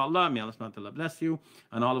 mashallah. May Allah subhanahu wa ta'ala bless you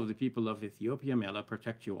and all of the people of Ethiopia. May Allah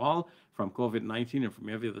protect you all from COVID-19 and from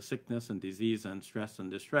every other sickness and disease and stress and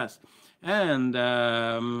distress. And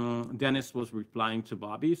Dennis was replying to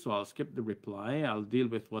Bobby, so I'll skip the reply. I'll deal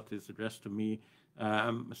with what is addressed to me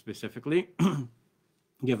specifically.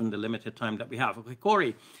 Given the limited time that we have. Okay,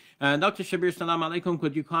 Corey. Dr. Shabir, salam alaikum.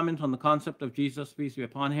 Could you comment on the concept of Jesus, peace be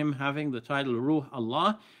upon him, having the title Ruh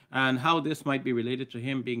Allah, and how this might be related to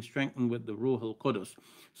him being strengthened with the Ruh al-Qudus?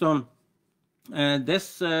 So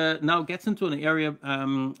this now gets into an area,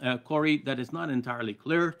 Corey, that is not entirely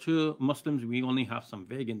clear to Muslims. We only have some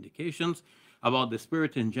vague indications about the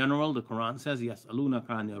Spirit in general. The Quran says,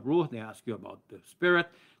 Yas'alunaka ani ruh, they ask you about the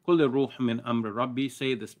Spirit. Qul ruh min amri rabbi,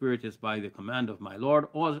 say the Spirit is by the command of my Lord,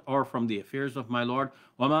 or from the affairs of my Lord.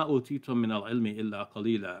 Wama utitum min al-ilmi illa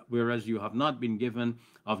qalila, whereas you have not been given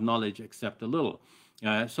of knowledge except a little.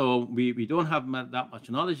 So we don't have that much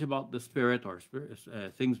knowledge about the Spirit or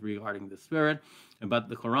things regarding the Spirit, but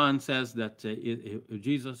the Quran says that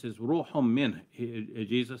Jesus is ruhum min,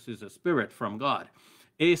 Jesus is a spirit from God.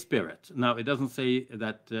 A spirit. Now, it doesn't say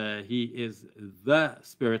that he is the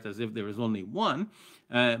Spirit as if there is only one,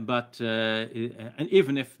 but and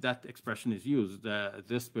even if that expression is used,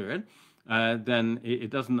 the Spirit, then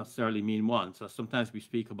it doesn't necessarily mean one. So sometimes we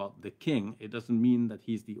speak about the king. It doesn't mean that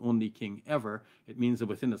he's the only king ever. It means that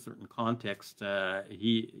within a certain context,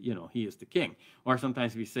 he is the king. Or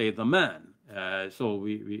sometimes we say the man. So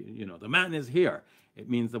we the man is here. It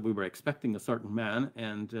means that we were expecting a certain man,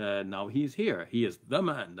 and now he's here. He is the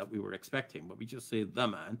man that we were expecting, but we just say the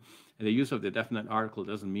man. And the use of the definite article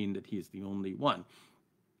doesn't mean that he's the only one.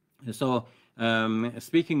 So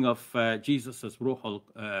speaking of Jesus as Ruh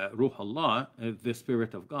Allah, the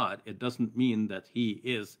Spirit of God, it doesn't mean that he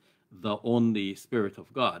is the only Spirit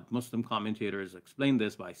of God. Muslim commentators explain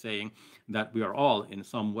this by saying that we are all in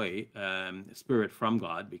some way spirit from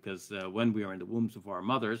God, because when we are in the wombs of our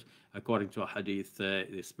mothers, according to a hadith,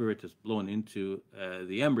 the spirit is blown into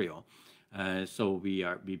the embryo. So we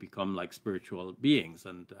become like spiritual beings.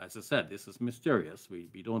 And as I said, this is mysterious.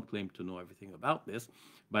 We don't claim to know everything about this,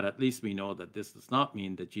 but at least we know that this does not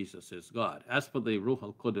mean that Jesus is God. As for the Ruh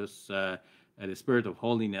al-Qudus, the Spirit of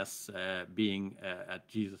holiness being at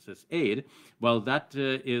Jesus' aid, well, that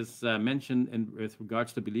is mentioned with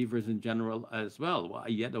regards to believers in general as well.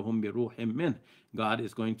 وَأَيَّدَهُمْ بِرُوحٍ مِّنْهُ, God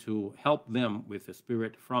is going to help them with the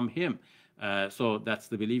Spirit from him. So that's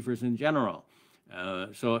the believers in general.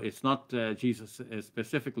 So it's not Jesus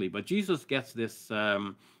specifically, but Jesus gets this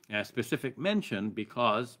specific mention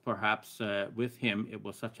because perhaps with him it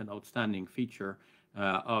was such an outstanding feature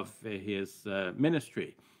of his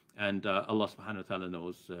ministry. And Allah subhanahu wa ta'ala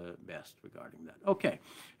knows best regarding that. Okay,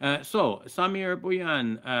 so Samir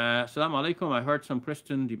Buyan, Assalamu alaikum. I heard some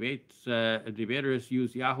Christian debaters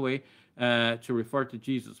use Yahweh to refer to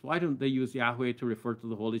Jesus. Why don't they use Yahweh to refer to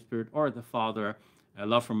the Holy Spirit or the Father?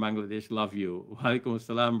 Love from Bangladesh, love you. Walaikum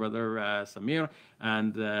assalam, brother Samir.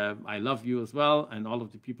 And I love you as well. And all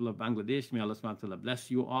of the people of Bangladesh, may Allah subhanahu wa ta'ala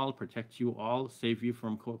bless you all, protect you all, save you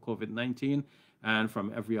from COVID-19 and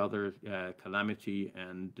from every other calamity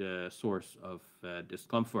and source of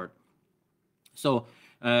discomfort. So,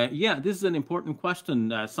 yeah, this is an important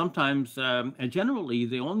question. Sometimes, generally,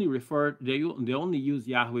 they only use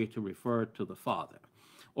Yahweh to refer to the Father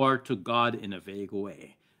or to God in a vague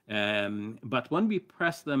way. But when we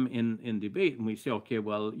press them in debate and we say, okay,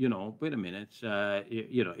 well, wait a minute,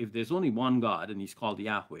 if there's only one God and he's called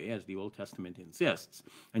Yahweh, as the Old Testament insists,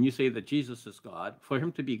 and you say that Jesus is God, for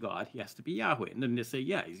him to be God, he has to be Yahweh. And then they say,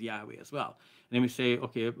 yeah, he's Yahweh as well. And then we say,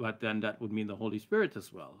 okay, but then that would mean the Holy Spirit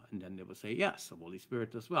as well. And then they would say, yes, the Holy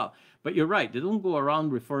Spirit as well. But you're right, they don't go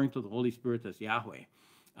around referring to the Holy Spirit as Yahweh.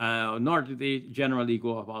 Nor do they generally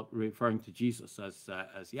go about referring to Jesus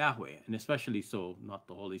as Yahweh, and especially so not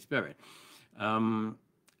the Holy Spirit.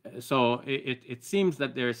 So it seems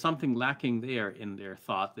that there is something lacking there in their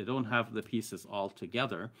thought. They don't have the pieces all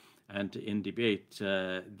together, and in debate,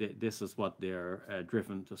 this is what they're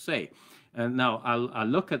driven to say. And now I'll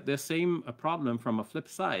look at this same problem from a flip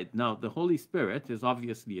side. Now, the Holy Spirit is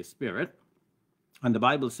obviously a spirit, and the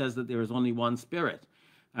Bible says that there is only one Spirit.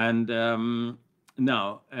 And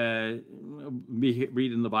now, we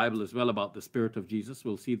read in the Bible as well about the Spirit of Jesus.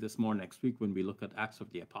 We'll see this more next week when we look at Acts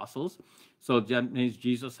of the Apostles. So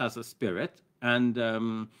Jesus has a spirit. And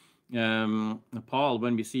Paul,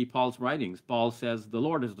 when we see Paul's writings, Paul says the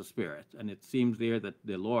Lord is the Spirit. And it seems there that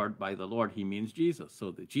the Lord, by the Lord, he means Jesus.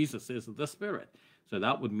 So that Jesus is the Spirit. So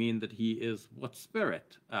that would mean that he is what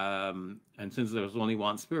Spirit? And since there's only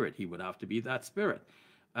one Spirit, he would have to be that Spirit.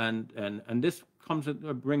 And this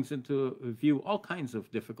brings into view all kinds of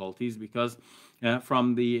difficulties because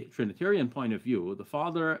from the Trinitarian point of view, the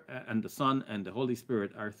Father and the Son and the Holy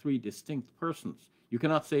Spirit are three distinct persons. You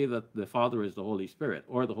cannot say that the Father is the Holy Spirit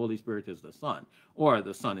or the Holy Spirit is the Son or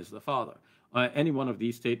the Son is the Father. Any one of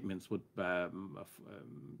these statements would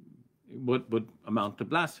amount to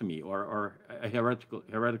blasphemy or a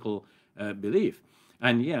heretical belief.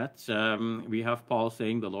 And yet, we have Paul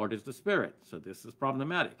saying the Lord is the Spirit. So this is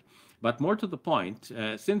problematic. But more to the point,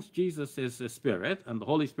 since Jesus is a Spirit, and the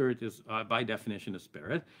Holy Spirit is, by definition, a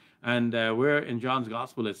Spirit, and where in John's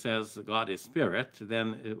Gospel it says God is Spirit,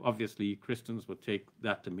 then obviously Christians would take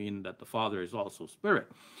that to mean that the Father is also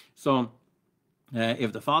Spirit. So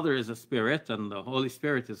if the Father is a Spirit, and the Holy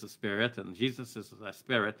Spirit is a Spirit, and Jesus is a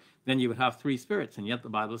Spirit, then you would have three spirits, and yet the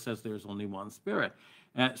Bible says there's only one Spirit.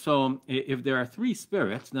 So if there are three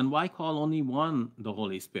spirits, then why call only one the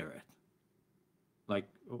Holy Spirit? Like,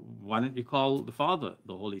 why don't you call the Father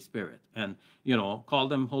the Holy Spirit? And, call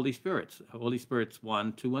them Holy Spirits. Holy Spirits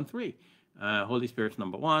 1, 2, and 3. Holy Spirit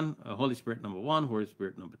number 1, Holy Spirit number 1, Holy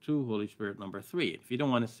Spirit number 2, Holy Spirit number 3. If you don't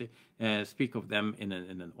want to speak of them in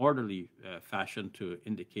an orderly fashion to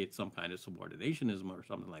indicate some kind of subordinationism or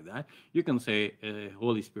something like that, you can say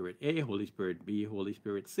Holy Spirit A, Holy Spirit B, Holy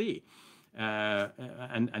Spirit C.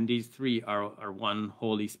 And these three are one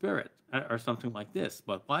Holy Spirit or something like this.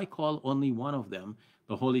 But why call only one of them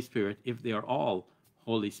the Holy Spirit if they are all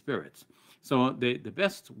Holy Spirits? So the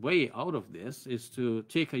best way out of this is to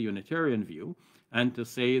take a Unitarian view and to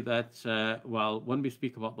say that, well, when we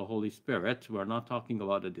speak about the Holy Spirit, we're not talking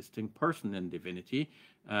about a distinct person in divinity.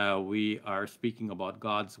 We are speaking about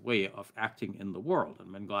God's way of acting in the world.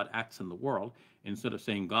 And when God acts in the world, instead of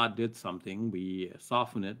saying God did something, we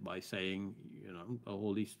soften it by saying, the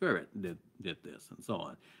Holy Spirit did this, and so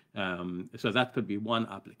on. So that could be one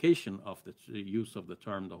application of the use of the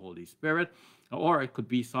term the Holy Spirit, or it could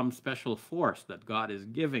be some special force that God is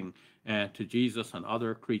giving to Jesus and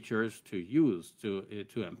other creatures to use to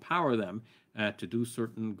empower them to do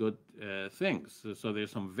certain good things. So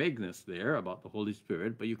there's some vagueness there about the Holy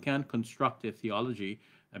Spirit, but you can't construct a theology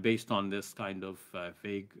based on this kind of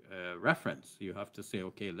vague reference. You have to say,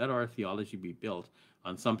 okay, let our theology be built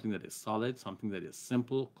on something that is solid, something that is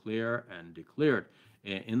simple, clear, and declared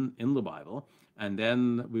in the Bible, and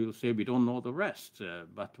then we will say we don't know the rest.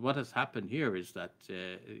 But what has happened here is that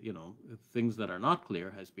things that are not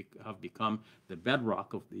clear have become the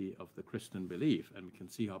bedrock of the Christian belief, and we can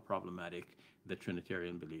see how problematic the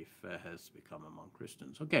Trinitarian belief has become among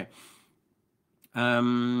Christians. Okay.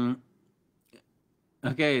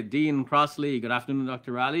 Okay, Dean Crossley. Good afternoon,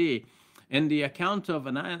 Dr. Ali. In the account of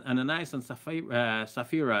Ananias and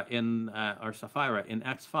Sapphira in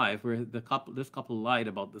Acts 5, where this couple lied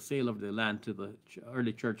about the sale of the land to the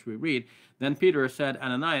early church, we read, then Peter said,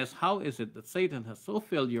 Ananias, how is it that Satan has so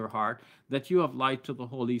filled your heart that you have lied to the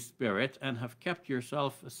Holy Spirit and have kept for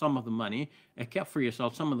yourself some of the money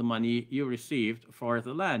you received for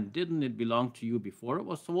the land? Didn't it belong to you before it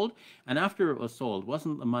was sold? And after it was sold,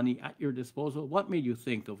 wasn't the money at your disposal? What made you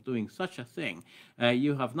think of doing such a thing?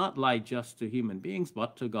 You have not lied just to human beings,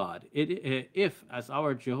 but to God. If, as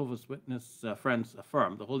our Jehovah's Witness friends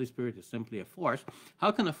affirm, the Holy Spirit is simply a force, how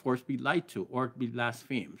can a force be lied to or be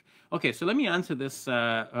blasphemed? Okay, so let me answer this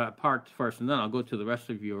part first, and then I'll go to the rest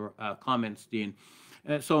of your comments, Dean.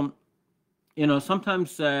 Sometimes,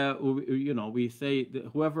 we say that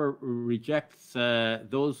whoever rejects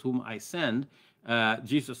those whom I send,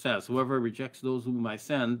 Jesus says, whoever rejects those whom I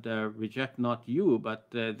send, reject not you, but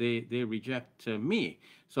they reject me.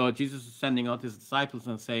 So Jesus is sending out his disciples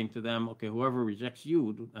and saying to them, okay, whoever rejects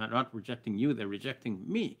you, not rejecting you, they're rejecting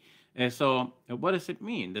me. So what does it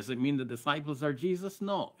mean? Does it mean the disciples are Jesus?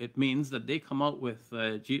 No. It means that they come out with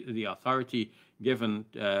the authority given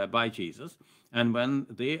by Jesus. And when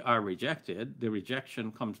they are rejected, the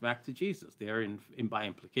rejection comes back to Jesus. They are, by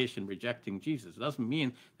implication, rejecting Jesus. It doesn't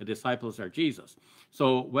mean the disciples are Jesus.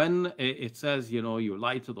 So when it says, you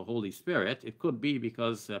lie to the Holy Spirit, it could be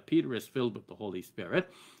because Peter is filled with the Holy Spirit.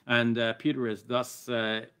 And Peter is thus,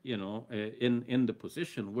 in the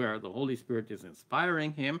position where the Holy Spirit is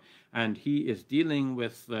inspiring him, and he is dealing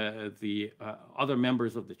with the other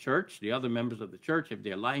members of the church. The other members of the church, if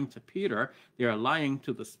they're lying to Peter, they are lying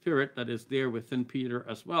to the Spirit that is there within Peter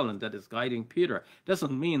as well, and that is guiding Peter.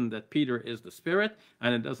 Doesn't mean that Peter is the Spirit,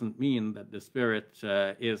 and it doesn't mean that the Spirit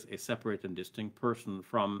is a separate and distinct person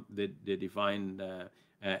from the divine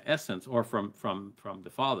essence, or from the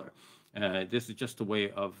Father. This is just a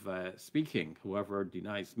way of speaking. Whoever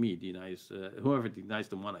denies me whoever denies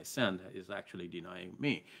the one I send is actually denying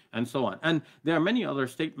me, and so on. And there are many other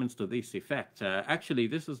statements to this effect. Actually,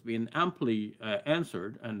 this has been amply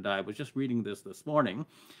answered, and I was just reading this morning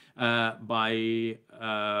by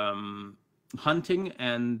Hunting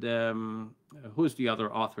and who's the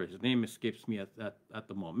other author? His name escapes me at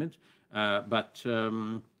the moment, but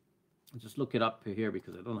I'll just look it up here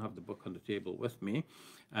because I don't have the book on the table with me.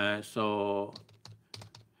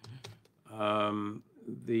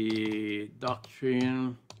 The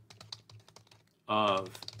Doctrine of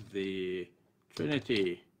the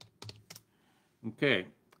Trinity. Okay,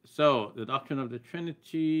 so the Doctrine of the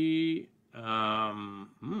Trinity.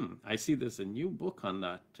 I see there's a new book on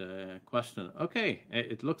that question. Okay,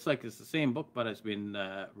 it looks like it's the same book, but it's been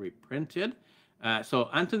reprinted. So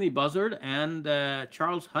Anthony Buzzard and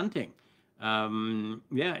Charles Hunting.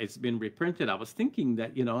 Yeah, it's been reprinted. I was thinking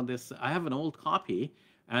that, I have an old copy,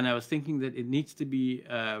 and I was thinking that it needs to be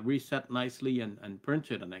reset nicely and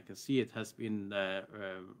printed, and I can see it has been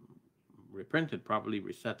reprinted, probably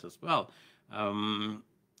reset as well.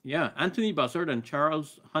 Yeah, Anthony Buzzard and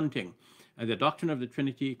Charles Hunting. The Doctrine of the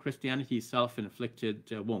Trinity, Christianity's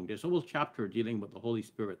Self-Inflicted Wound. There's a whole chapter dealing with the Holy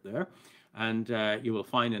Spirit there. And you will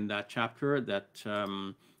find in that chapter that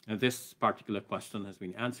this particular question has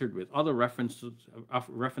been answered with other references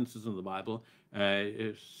in the Bible,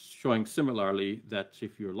 showing similarly that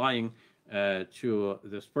if you're lying to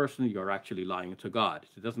this person, you're actually lying to God.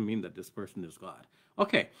 It doesn't mean that this person is God.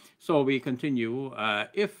 Okay, so we continue.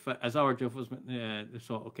 If, as our Jehovah's Witness,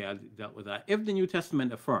 okay, I dealt with that. If the New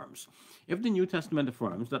Testament affirms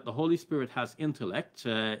that the Holy Spirit has intellect,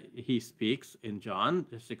 he speaks in John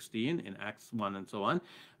 16, in Acts 1, and so on,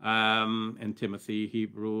 in Timothy,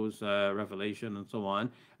 Hebrews, Revelation, and so on,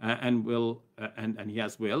 and he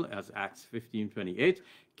has will, as Acts 15:28.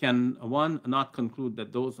 Can one not conclude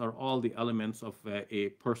that those are all the elements of a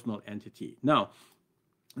personal entity? Now,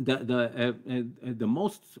 the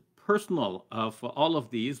most personal of all of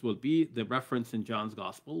these will be the reference in John's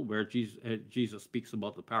Gospel where Jesus speaks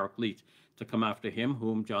about the Paraclete to come after him,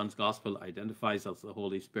 whom John's Gospel identifies as the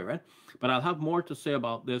Holy Spirit. But I'll have more to say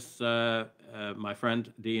about this, my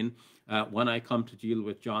friend Dean, when I come to deal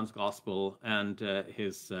with John's Gospel and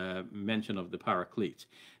his mention of the Paraclete.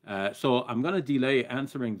 So I'm going to delay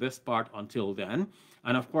answering this part until then.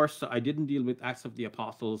 And of course, I didn't deal with Acts of the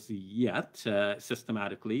Apostles yet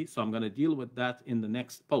systematically, so I'm going to deal with that in the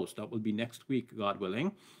next post. That will be next week, God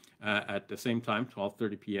willing, at the same time,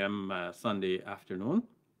 12:30 p.m. Sunday afternoon.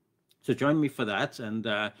 So join me for that, and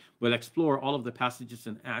we'll explore all of the passages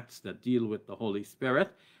in Acts that deal with the Holy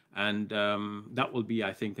Spirit. And that will be,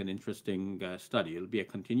 I think, an interesting study. It'll be a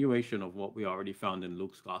continuation of what we already found in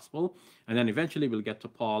Luke's gospel. And then eventually we'll get to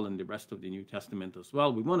Paul and the rest of the New Testament as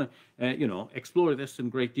well. We want to, explore this in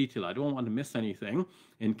great detail. I don't want to miss anything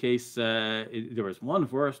in case there is one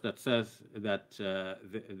verse that says that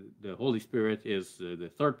the Holy Spirit is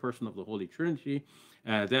the third person of the Holy Trinity.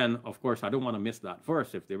 Then, of course, I don't want to miss that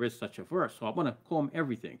verse if there is such a verse. So I want to comb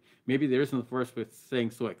everything. Maybe there isn't a verse with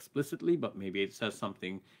saying so explicitly, but maybe it says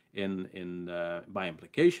something by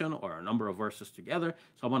implication or a number of verses together.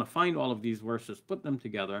 So I want to find all of these verses, put them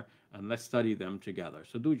together, and let's study them together.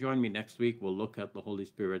 So do join me next week. We'll look at the Holy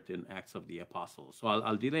Spirit in Acts of the Apostles. So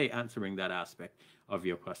I'll delay answering that aspect of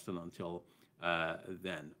your question until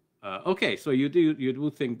then. Okay, so you do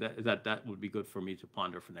think that would be good for me to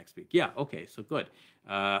ponder for next week? Yeah. Okay. So good.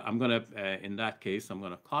 I'm gonna in that case I'm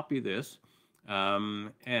gonna copy this,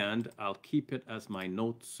 and I'll keep it as my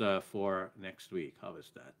notes for next week. How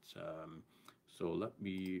is that? So let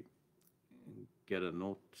me get a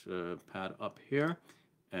notepad up here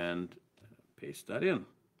and paste that in.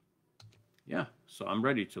 Yeah. So I'm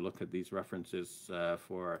ready to look at these references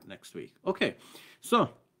for next week. Okay. So.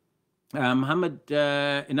 Muhammad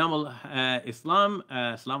Inamal Islam,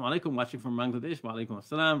 Assalamu alaikum, watching from Bangladesh. Wa alaikum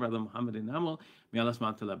assalam, Brother Muhammad Inamal. May Allah subhanahu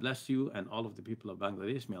wa ta'ala bless you and all of the people of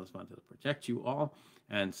Bangladesh. May Allah subhanahu wa ta'ala protect you all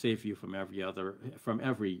and save you from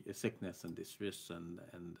every sickness and distress and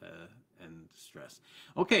stress.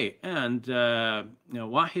 Okay, and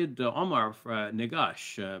Wahid Omar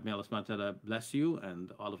Negash, may Allah subhanahu wa ta'ala bless you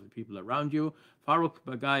and all of the people around you. Farooq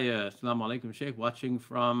Bagaya, Assalamu alaikum, Sheikh, watching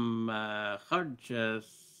from Kharj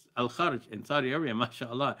Al-Kharj in Saudi Arabia,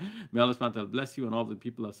 mashallah. May Allah subhanahu wa ta'ala bless you and all the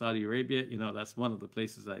people of Saudi Arabia. That's one of the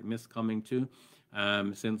places I miss coming to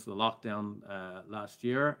since the lockdown last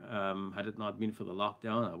year. Had it not been for the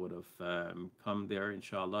lockdown, I would have come there,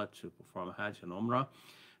 inshallah, to perform Hajj and Umrah.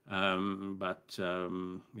 But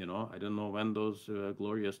I don't know when those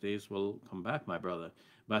glorious days will come back, my brother.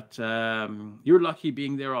 But you're lucky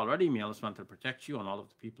being there already. May Allah subhanahu wa ta'ala protect you and all of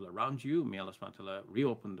the people around you. May Allah subhanahu wa ta'ala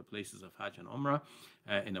reopen the places of Hajj and Umrah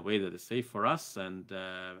in a way that is safe for us and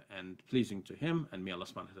pleasing to Him. And may Allah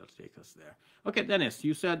subhanahu wa ta'ala take us there. Okay, Dennis,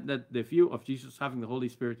 you said that the view of Jesus having the Holy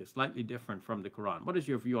Spirit is slightly different from the Quran. What is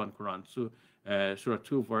your view on Quran? So, Surah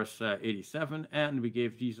 2, verse 87, and we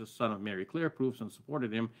gave Jesus, son of Mary, clear proofs and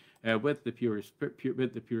supported him with the pure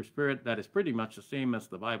spirit. That is pretty much the same as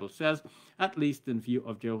the Bible says, at least in view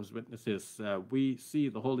of Jehovah's Witnesses. We see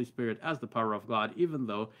the Holy Spirit as the power of God, even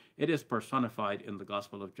though it is personified in the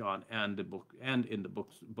Gospel of John and in the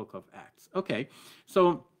book of Acts. Okay,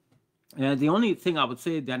 so the only thing I would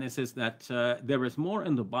say, Dennis, is that there is more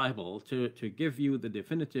in the Bible to give you the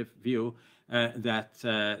definitive view that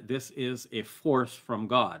this is a force from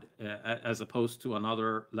God, as opposed to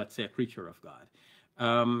another, let's say, a creature of God.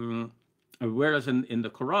 Whereas in the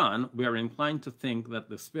Quran, we are inclined to think that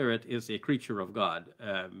the Spirit is a creature of God,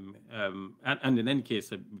 and in any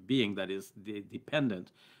case, a being that is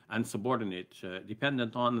dependent and subordinate,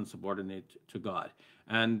 dependent on and subordinate to God.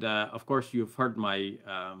 And of course, you've heard my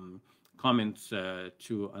comments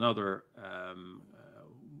to another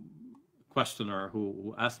questioner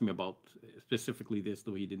who asked me about specifically this,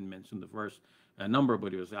 though he didn't mention the verse number,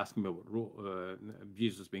 but he was asking me about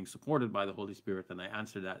Jesus being supported by the Holy Spirit, and I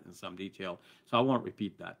answered that in some detail, so I won't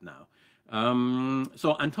repeat that now.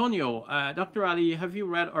 So Antonio, Dr. Ali, have you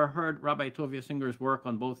read or heard Rabbi Tovia Singer's work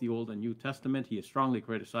on both the Old and New Testament? He has strongly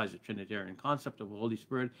criticized the Trinitarian concept of the Holy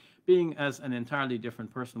Spirit being as an entirely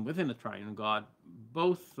different person within a triune God,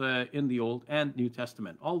 both in the Old and New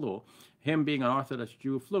Testament. Although him being an Orthodox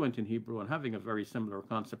Jew, fluent in Hebrew, and having a very similar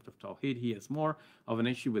concept of Tawhid, he has more of an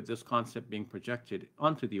issue with this concept being projected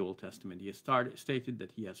onto the Old Testament. He has stated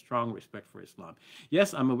that he has strong respect for Islam.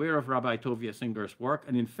 Yes, I'm aware of Rabbi Tovia Singer's work,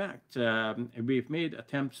 and in fact, we've made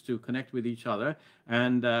attempts to connect with each other,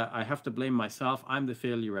 and I have to blame myself. I'm the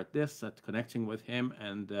failure at this, at connecting with him,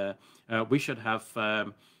 and we should have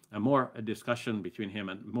more discussion between him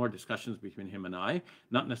and more discussions between him and I,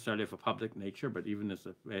 not necessarily of a public nature, but even as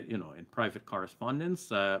a, in private correspondence.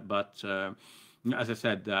 But as I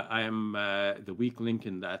said, I am the weak link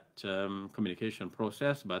in that communication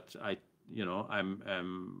process. But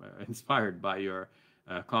I'm inspired by your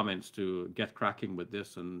comments to get cracking with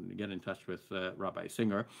this and get in touch with Rabbi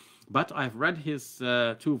Singer. But I've read his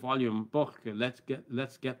 2-volume book,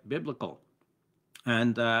 Let's Get Biblical,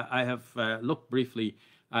 and I have looked briefly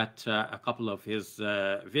at a couple of his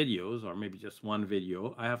videos, or maybe just one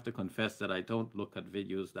video. I have to confess that I don't look at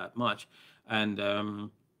videos that much, and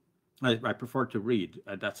I prefer to read.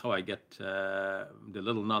 That's how I get the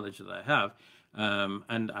little knowledge that I have.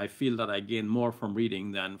 And I feel that I gain more from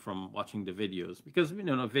reading than from watching the videos, because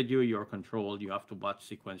a video, you're controlled, you have to watch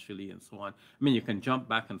sequentially and so on. I mean, you can jump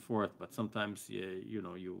back and forth, but sometimes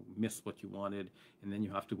you miss what you wanted, and then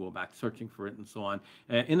you have to go back searching for it and so on.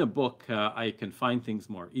 In a book, I can find things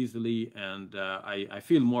more easily, and I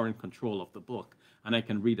feel more in control of the book, and I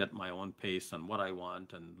can read at my own pace and what I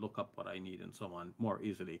want and look up what I need and so on more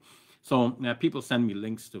easily. So people send me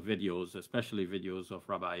links to videos, especially videos of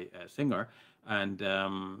Rabbi Singer, and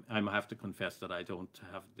I have to confess that I don't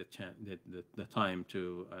have the time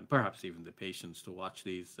to, and perhaps even the patience to watch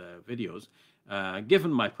these videos,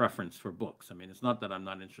 given my preference for books. I mean, it's not that I'm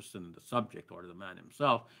not interested in the subject or the man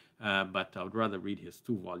himself, but I would rather read his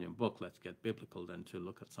 2-volume book, Let's Get Biblical, than to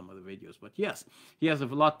look at some of the videos. But yes, he has a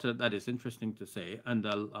lot that is interesting to say, and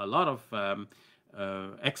a lot of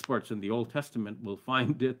experts in the Old Testament will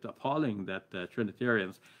find it appalling that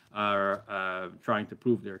Trinitarians are trying to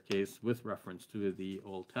prove their case with reference to the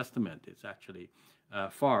Old Testament. It's actually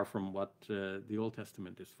far from what the Old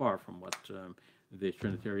Testament is far from what the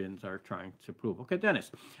Trinitarians are trying to prove. Okay,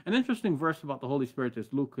 Dennis, an interesting verse about the Holy Spirit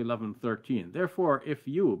is Luke 11:13. Therefore, if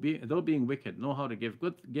you, though being wicked, know how to give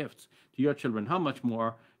good gifts to your children, how much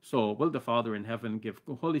more so will the Father in heaven give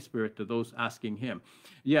the Holy Spirit to those asking him?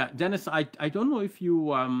 Yeah, Dennis, I don't know if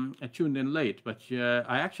you tuned in late, but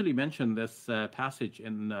I actually mentioned this passage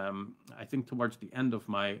in, I think, towards the end of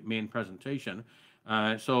my main presentation.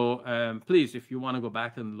 So please, if you want to go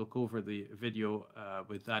back and look over the video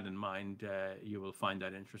with that in mind, you will find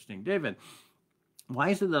that interesting. David, why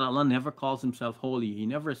is it that Allah never calls himself holy? He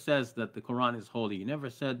never says that the Quran is holy. He never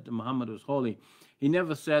said Muhammad was holy. He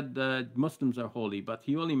never said that Muslims are holy, but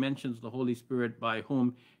he only mentions the Holy Spirit by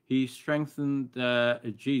whom he strengthened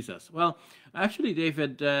Jesus. Well, actually,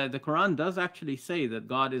 David, the Quran does actually say that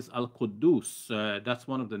God is Al-Quddus. That's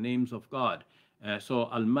one of the names of God. So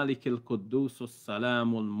Al-Malik Al-Quddus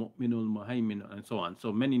Al-Salam Al-Mu'min Al-Muhaymin, and so on.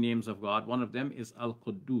 So many names of God. One of them is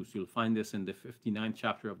Al-Quddus. You'll find this in the 59th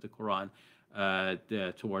chapter of the Quran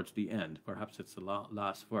towards the end. Perhaps it's the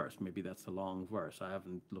last verse. Maybe that's a long verse. I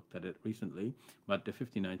haven't looked at it recently, but the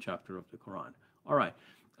 59th chapter of the Quran. All right.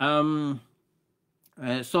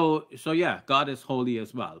 So yeah, God is holy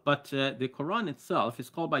as well. But the Quran itself is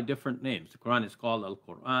called by different names. The Quran is called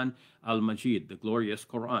Al-Quran, Al-Majid, the glorious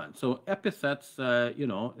Quran. So epithets,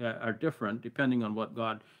 are different depending on what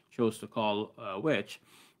God chose to call which.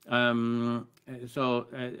 And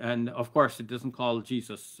of course, it doesn't call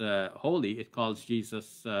Jesus holy. It calls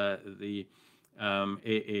Jesus a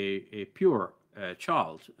pure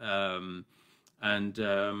child. And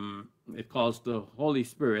it calls the Holy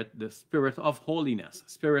Spirit the Spirit of Holiness,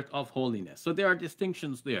 Spirit of Holiness. So there are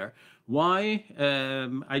distinctions there. Why?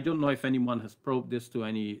 I don't know if anyone has probed this to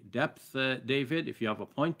any depth, David. If you have a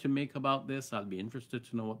point to make about this, I'll be interested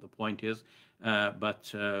to know what the point is.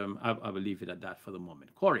 But I will leave it at that for the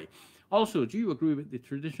moment. Corey, also, do you agree with the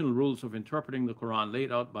traditional rules of interpreting the Quran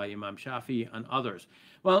laid out by Imam Shafi and others?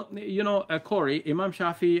 Well, Corey, Imam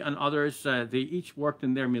Shafi and others, they each worked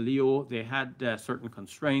in their milieu. They had certain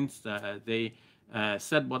constraints. They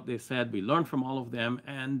said what they said. We learned from all of them,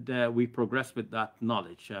 and we progressed with that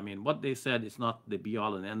knowledge. I mean, what they said is not the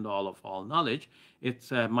be-all and end-all of all knowledge.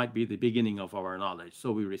 It might be the beginning of our knowledge.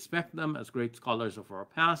 So we respect them as great scholars of our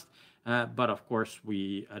past, but of course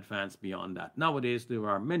we advance beyond that. Nowadays, there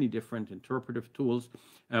are many different interpretive tools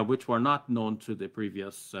which were not known to the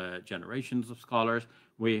previous generations of scholars.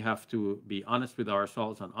 We have to be honest with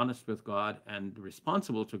ourselves and honest with God and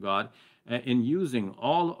responsible to God in using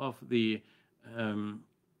all of the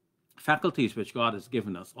faculties which God has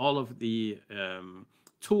given us, all of the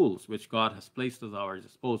tools which God has placed at our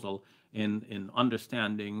disposal in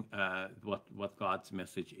understanding what God's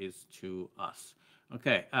message is to us.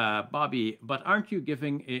 Okay, Bobby, but aren't you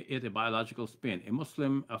giving it a biological spin? A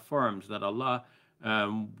Muslim affirms that Allah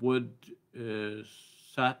would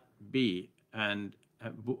be, and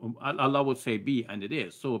Allah would say be, and it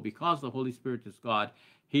is. So because the Holy Spirit is God,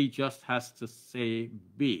 he just has to say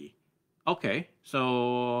be. Okay,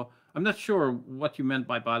 so I'm not sure what you meant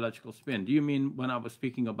by biological spin. Do you mean when I was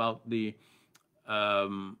speaking about the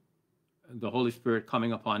Holy Spirit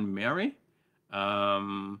coming upon Mary?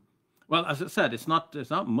 Well, as I said, it's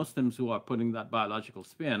not Muslims who are putting that biological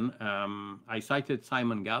spin. I cited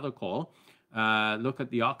Simon Gathercole. Look at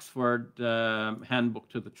the Oxford Handbook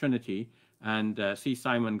to the Trinity and see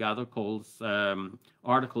Simon Gathercole's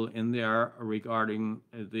article in there regarding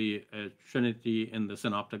the Trinity in the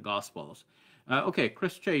Synoptic Gospels. Okay,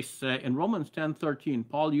 Chris Chase, in Romans 10:13,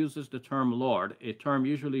 Paul uses the term Lord, a term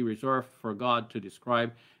usually reserved for God to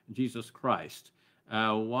describe Jesus Christ.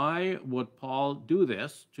 Why would Paul do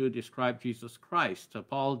this to describe Jesus Christ?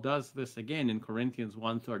 Paul does this again in Corinthians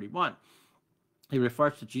 1:31. He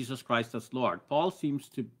refers to Jesus Christ as Lord. Paul seems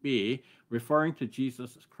to be referring to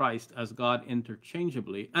Jesus Christ as God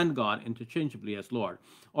interchangeably and God interchangeably as Lord.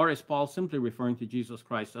 Or is Paul simply referring to Jesus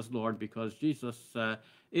Christ as Lord because Jesus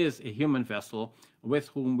is a human vessel with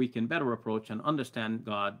whom we can better approach and understand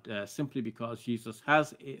God simply because Jesus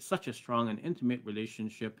has such a strong and intimate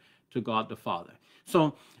relationship to God the Father?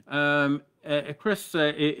 So, Chris,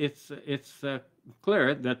 it's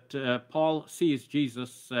clear that Paul sees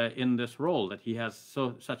Jesus in this role, that he has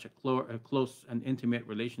such a close and intimate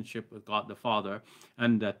relationship with God the Father,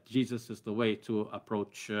 and that Jesus is the way to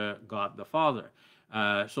approach God the Father.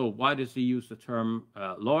 So why does he use the term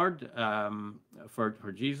Lord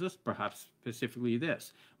for Jesus? Perhaps specifically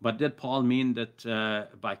this. But did Paul mean that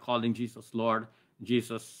by calling Jesus Lord,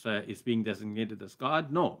 Jesus is being designated as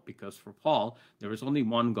God? No, because for Paul, there is only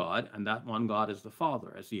one God, and that one God is the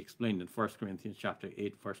Father, as he explained in 1 Corinthians chapter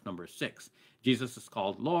 8, verse number 6. Jesus is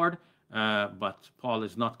called Lord, but Paul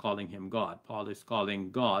is not calling him God. Paul is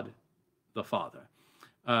calling God the Father.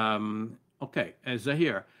 Okay,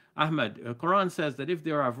 Zahir. Ahmed, Quran says that if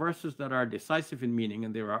there are verses that are decisive in meaning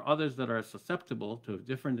and there are others that are susceptible to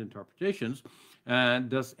different interpretations,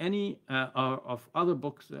 does any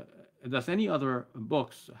other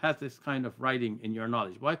books have this kind of writing in your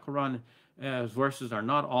knowledge? Why Quran verses are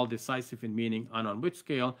not all decisive in meaning, and on which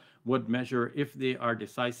scale would measure if they are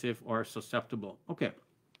decisive or susceptible? Okay.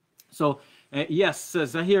 So, yes,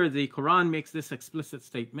 Zahir, the Quran makes this explicit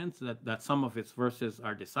statement that some of its verses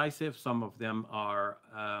are decisive, some of them are,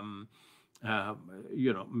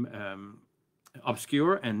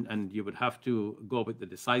 obscure, and you would have to go with the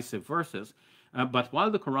decisive verses. But while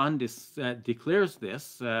the Quran declares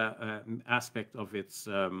this aspect of its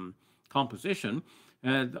composition,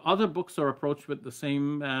 the other books are approached with the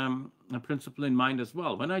same principle in mind as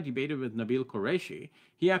well. When I debated with Nabil Qureshi,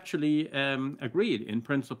 he actually agreed in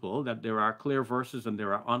principle that there are clear verses and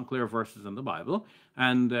there are unclear verses in the Bible,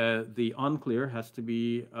 and the unclear has to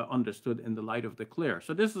be understood in the light of the clear.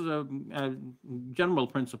 So this is a general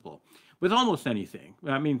principle with almost anything.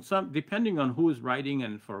 I mean, depending on who is writing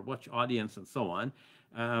and for which audience and so on,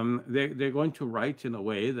 they're going to write in a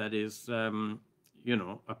way that is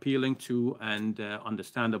appealing to and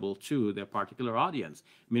understandable to their particular audience.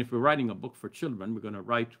 I mean, if we're writing a book for children, we're going to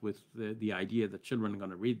write with the idea that children are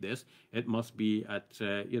going to read this. It must be at,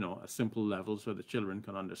 a simple level so the children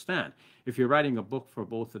can understand. If you're writing a book for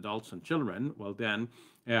both adults and children, well then,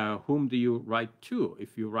 whom do you write to?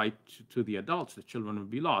 If you write to the adults, the children will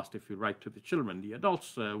be lost. If you write to the children, the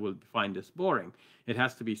adults will find this boring. It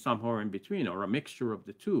has to be somewhere in between, or a mixture of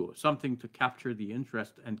the two, something to capture the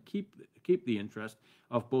interest and keep the interest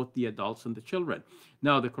of both the adults and the children.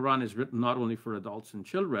 Now, the Quran is written not only for adults and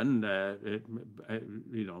children,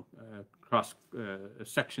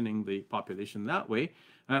 cross-sectioning the population that way,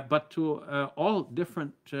 but to all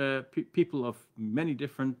different people of many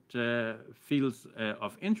different fields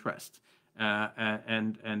of interest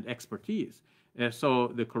and expertise. So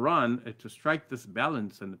the Quran, to strike this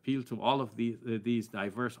balance and appeal to all of these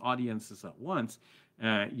diverse audiences at once,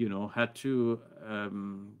 had to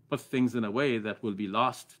put things in a way that will be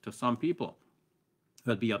lost to some people,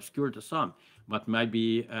 will be obscure to some, but might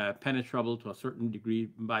be penetrable to a certain degree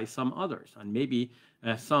by some others. And maybe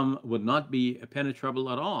some would not be penetrable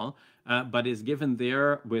at all, but is given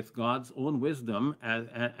there with God's own wisdom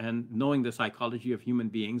and knowing the psychology of human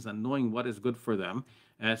beings and knowing what is good for them.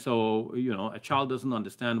 So, a child doesn't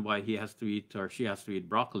understand why he has to eat or she has to eat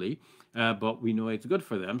broccoli, but we know it's good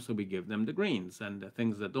for them, so we give them the greens. And the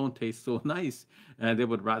things that don't taste so nice, they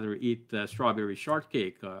would rather eat strawberry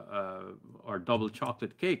shortcake or double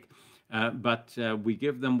chocolate cake. But we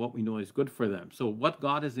give them what we know is good for them. So what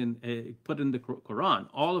God has put in the Quran,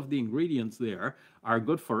 all of the ingredients there are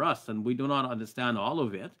good for us, and we do not understand all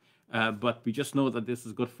of it. But we just know that this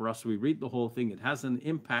is good for us. We read the whole thing. It has an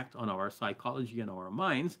impact on our psychology and our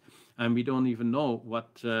minds, and we don't even know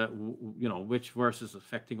what, which verse is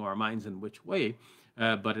affecting our minds in which way,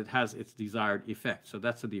 but it has its desired effect. So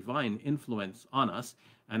that's a divine influence on us,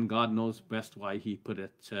 and God knows best why he put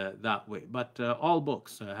it that way. But all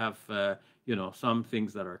books have some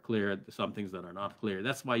things that are clear, some things that are not clear.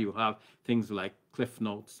 That's why you have things like Cliff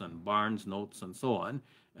Notes and Barnes Notes and so on,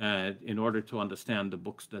 in order to understand the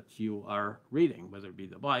books that you are reading, whether it be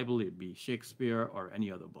the Bible, it be Shakespeare, or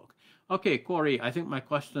any other book. Okay, Corey, I think my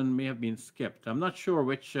question may have been skipped. I'm not sure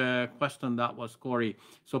which question that was, Corey.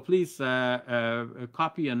 So please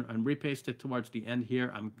copy and repaste it towards the end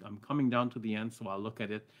here. I'm coming down to the end, so I'll look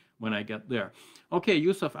at it when I get there. Okay,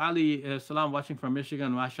 Yusuf Ali, salam, watching from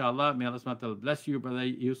Michigan, mashallah. May Allah SWT bless you, brother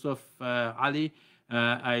Yusuf Ali.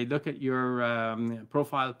 I look at your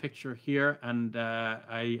profile picture here, and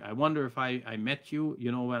I wonder if I met you.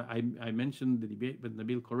 You know, when I mentioned the debate with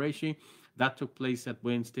Nabil Qureshi, that took place at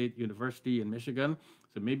Wayne State University in Michigan.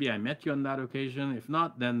 So maybe I met you on that occasion. If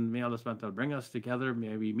not, then may Allah SWT bring us together.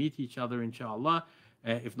 May we meet each other, inshallah.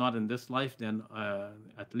 If not in this life, then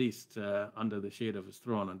at least under the shade of his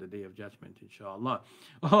throne on the day of judgment, inshallah.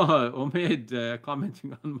 Oh, Umaid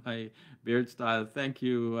commenting on my beard style. Thank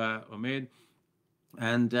you, Umaid.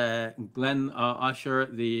 And Glenn Usher,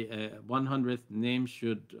 the 100th name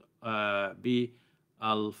should be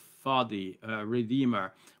Al-Fadi,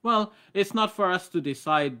 Redeemer. Well, it's not for us to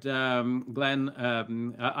decide, Glenn.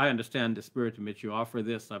 I understand the spirit in which you offer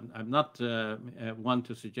this. I'm not one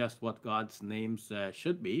to suggest what God's names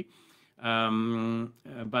should be.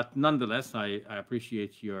 But nonetheless, I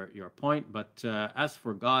appreciate your point. But as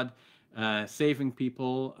for God, saving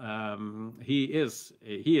people, he is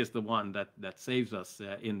the one that saves us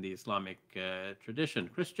in the Islamic tradition.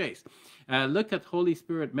 Chris Chase, look at Holy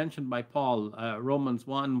Spirit mentioned by Paul, Romans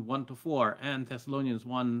 1:1-4 and Thessalonians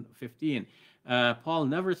 1:15. Paul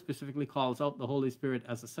never specifically calls out the Holy Spirit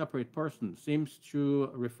as a separate person, seems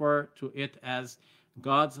to refer to it as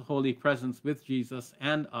God's holy presence with Jesus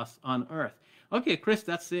and us on earth. Okay, Chris,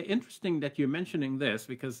 that's interesting that you're mentioning this,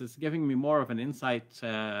 because it's giving me more of an insight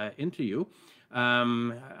into you. I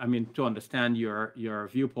mean, to understand your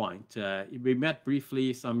viewpoint. We met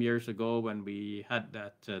briefly some years ago when we had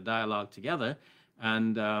that dialogue together,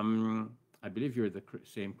 and I believe you're the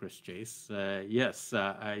same Chris Chase. Yes,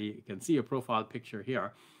 I can see your profile picture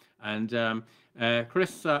here. And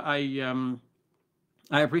Chris, I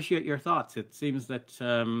appreciate your thoughts. It seems that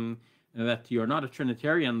that you're not a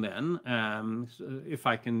Trinitarian then, if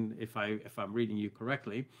I'm reading you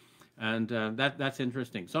correctly, and that's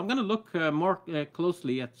interesting. So I'm going to look more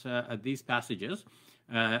closely at these passages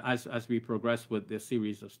as we progress with this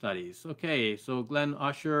series of studies. Okay, so Glenn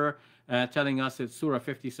Usher telling us it's Surah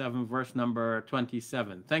 57, verse number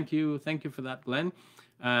 27. Thank you for that, Glenn.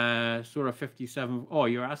 Surah 57. Oh,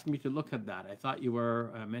 you're asking me to look at that. I thought you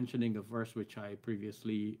were mentioning a verse which I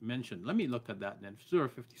previously mentioned. Let me look at that then. Surah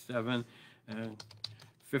 57,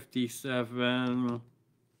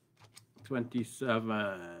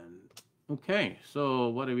 27. Okay, so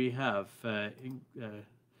what do we have?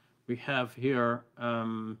 We have here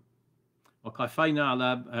وقفينا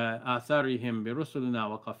على آثارهم برسلنا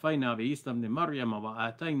وقفينا بعيسى ابن مريم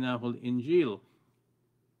وآتيناه الإنجيل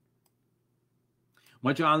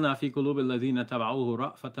وجعلنا في قلوب الذين تبعوه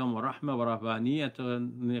رأفة ورحمة ورهبانية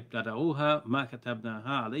ابتدعوها ما كتبناها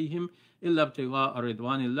عليهم إلا ابتغاء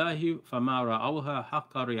رضوان الله فما رعوها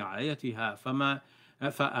حق رعايتها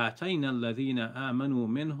فآتينا الذين آمنوا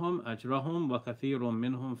منهم أجرهم وكثير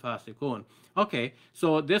منهم فاسقون. Okay,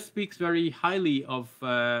 so this speaks very highly of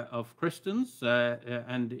Christians,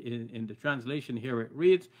 and in the translation here it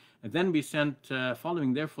reads, and then we sent,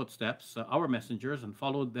 following their footsteps, our messengers, and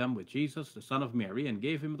followed them with Jesus, the Son of Mary, and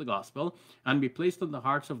gave him the gospel. And we placed in the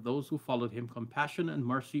hearts of those who followed him compassion and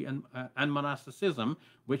mercy and monasticism,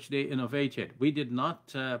 which they innovated. We did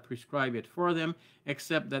not prescribe it for them,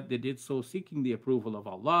 except that they did so seeking the approval of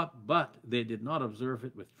Allah, but they did not observe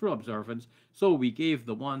it with true observance. So we gave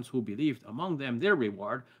the ones who believed among them their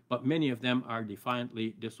reward, but many of them are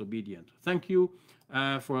defiantly disobedient. Thank you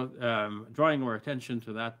for drawing our attention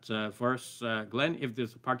to that verse, Glenn. If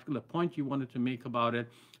there's a particular point you wanted to make about it,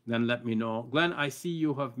 then let me know. Glenn, I see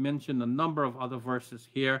you have mentioned a number of other verses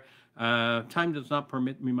here. Time does not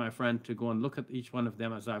permit me, my friend, to go and look at each one of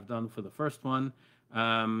them as I've done for the first one.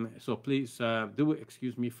 So please do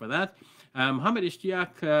excuse me for that. Muhammad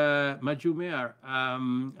Ishtiaq Majumer,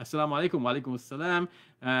 Assalamu alaikum, wa alaikum assalam.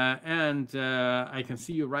 And I can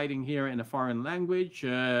see you writing here in a foreign language.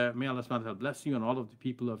 May Allah SWT bless you and all of the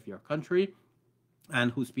people of your country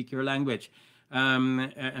and who speak your language.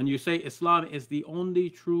 And you say Islam is the only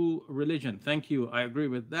true religion. Thank you. I agree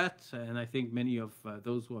with that. And I think many of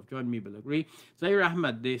those who have joined me will agree. Zaire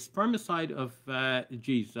Ahmed, the spermicide of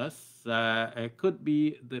Jesus could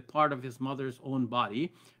be the part of his mother's own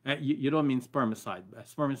body. You don't mean spermicide.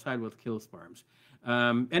 Spermicide will kill sperms.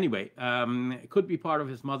 Anyway, it could be part of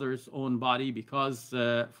his mother's own body because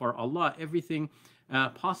for Allah, everything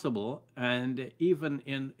possible, and even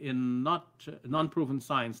in non-proven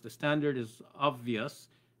science, the standard is obvious,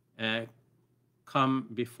 come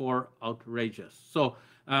before outrageous. So,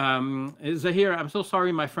 Zahir, I'm so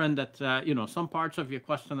sorry, my friend, that some parts of your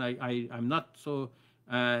question I'm not so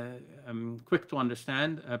quick to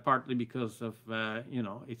understand, partly because of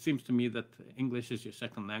it seems to me that English is your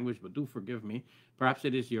second language, but do forgive me. Perhaps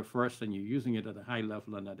it is your first, and you're using it at a high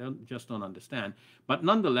level, and I just don't understand. But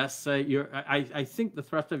nonetheless, I think the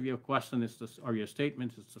thrust of your question is or your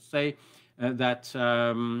statement is to say that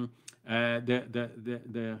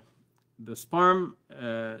the sperm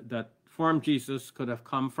that formed Jesus could have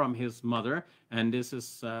come from his mother, and this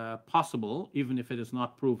is possible, even if it is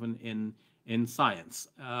not proven in science.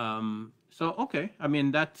 So, okay, I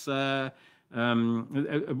mean, that's one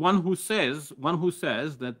who says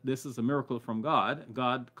that this is a miracle from God.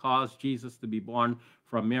 God caused Jesus to be born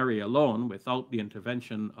from Mary alone without the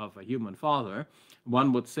intervention of a human father.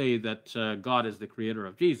 One would say that God is the creator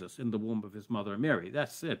of Jesus in the womb of his mother Mary.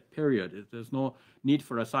 That's it, period. There's no need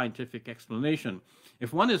for a scientific explanation.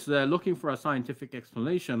 If one is looking for a scientific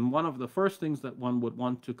explanation, one of the first things that one would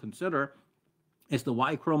want to consider is the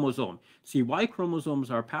Y chromosome. See, Y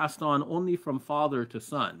chromosomes are passed on only from father to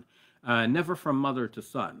son, never from mother to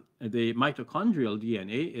son. The mitochondrial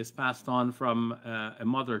DNA is passed on from a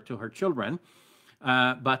mother to her children,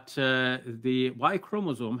 but the Y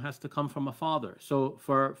chromosome has to come from a father. So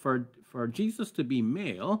for Jesus to be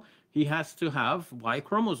male, he has to have Y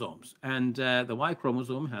chromosomes, and the Y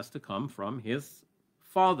chromosome has to come from his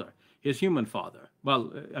father, his human father.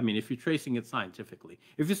 Well, I mean, if you're tracing it scientifically.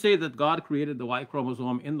 If you say that God created the Y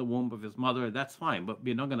chromosome in the womb of his mother, that's fine, but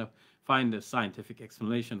we're not going to find a scientific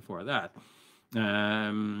explanation for that.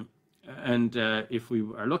 If we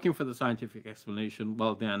are looking for the scientific explanation,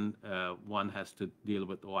 well, then one has to deal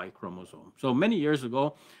with the Y chromosome. So many years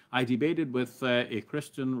ago, I debated with a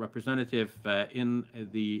Christian representative in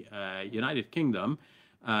the United Kingdom.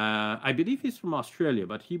 I believe he's from Australia,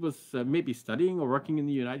 but he was maybe studying or working in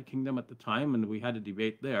the United Kingdom at the time, and we had a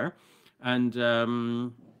debate there. And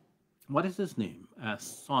what is his name?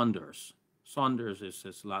 Saunders. Saunders is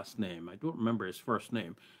his last name. I don't remember his first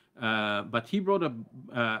name. But he wrote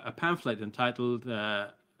a pamphlet entitled,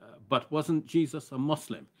 But Wasn't Jesus a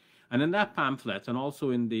Muslim? And in that pamphlet, and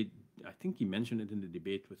also in the, I think he mentioned it in the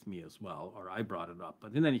debate with me as well, or I brought it up.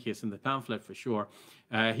 But in any case, in the pamphlet for sure,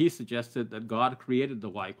 he suggested that God created the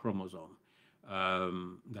Y chromosome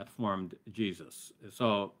that formed Jesus.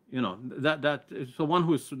 So, so one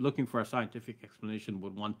who's looking for a scientific explanation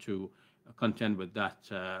would want to contend with that,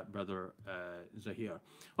 Brother Zahir.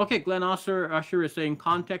 Okay, Glenn Usher is saying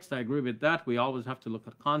context. I agree with that. We always have to look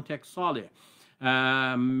at context. Saleh,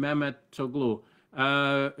 Mehmet Toglu.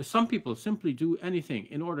 Some people simply do anything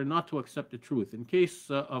in order not to accept the truth. In case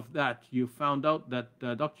of that, you found out that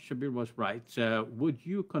Dr. Shabir was right. Would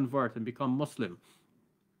you convert and become Muslim?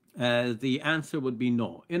 The answer would be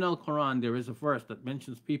no. In Al-Quran, there is a verse that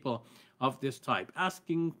mentions people of this type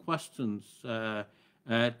asking questions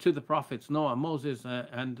to the prophets Noah, Moses,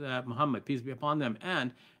 and Muhammad, peace be upon them.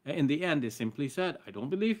 And in the end, they simply said, I don't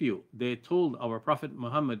believe you. They told our Prophet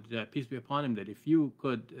Muhammad, peace be upon him, that if you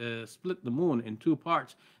could split the moon in two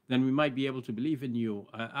parts, then we might be able to believe in you.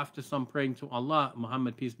 After some praying to Allah,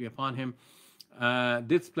 Muhammad, peace be upon him,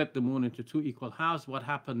 did split the moon into two equal halves. What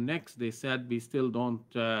happened next? They said, we still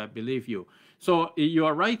don't believe you. So you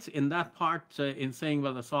are right in that part in saying,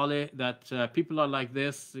 Brother Saleh, that people are like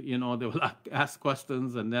this, they will ask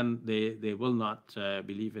questions and then they will not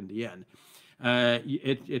believe in the end.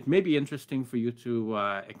 It may be interesting for you to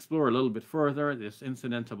explore a little bit further this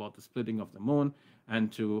incident about the splitting of the moon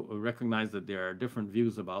and to recognize that there are different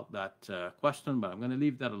views about that question, but I'm going to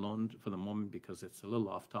leave that alone for the moment because it's a little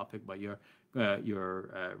off topic. But your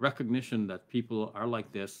recognition that people are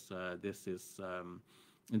like this, this is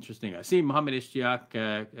interesting. I see Muhammad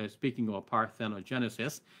Ishtiaq speaking of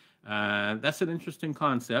parthenogenesis. That's an interesting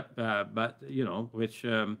concept, but which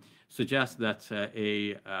suggests that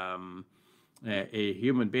a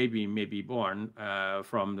human baby may be born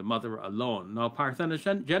from the mother alone. Now,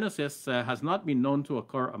 parthenogenesis has not been known to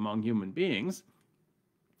occur among human beings,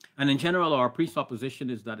 and in general, our presupposition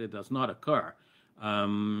is that it does not occur.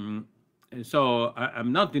 So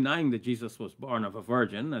I'm not denying that Jesus was born of a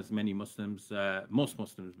virgin, as many Muslims, most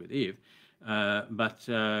Muslims believe. But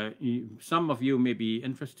some of you may be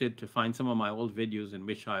interested to find some of my old videos in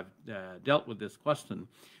which I've dealt with this question.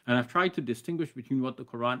 And I've tried to distinguish between what the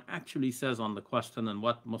Quran actually says on the question and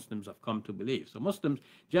what Muslims have come to believe. So Muslims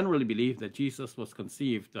generally believe that Jesus was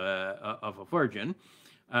conceived of a virgin.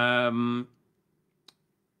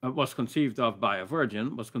 was conceived of by a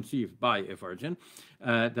virgin,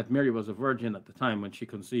 that Mary was a virgin at the time when she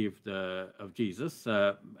conceived of Jesus.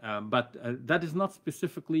 But that is not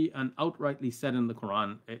specifically and outrightly said in the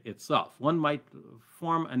Quran itself. One might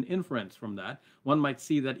form an inference from that. One might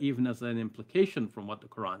see that even as an implication from what the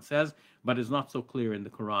Quran says, but it's not so clear in the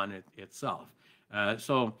Quran itself.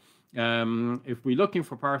 If we're looking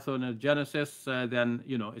for parthenogenesis, then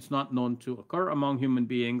it's not known to occur among human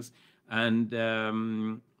beings, and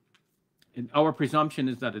our presumption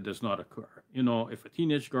is that it does not occur. If a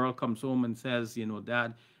teenage girl comes home and says,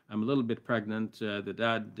 Dad, I'm a little bit pregnant, the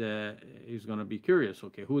dad is going to be curious.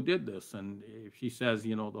 Okay, who did this? And if she says,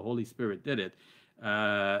 the Holy Spirit did it,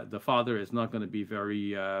 the father is not going to be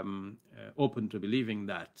very open to believing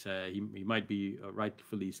that. He might be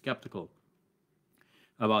rightfully skeptical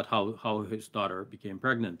about how his daughter became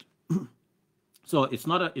pregnant. So it's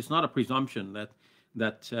not a presumption that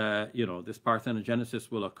this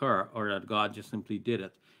parthenogenesis will occur, or that God just simply did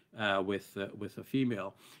it with a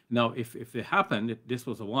female. Now, if it happened, this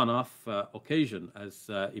was a one-off occasion, as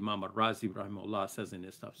Imam al-Razi rahimahullah says in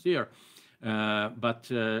his tafsir. But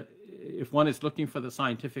if one is looking for the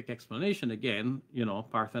scientific explanation, again,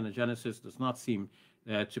 parthenogenesis does not seem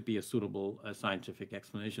to be a suitable scientific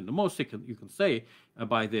explanation. The most you can say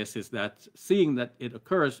by this is that, seeing that it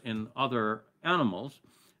occurs in other animals,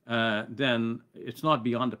 then it's not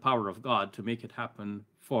beyond the power of God to make it happen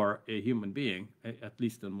for a human being, at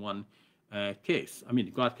least in one case. I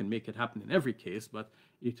mean, God can make it happen in every case, but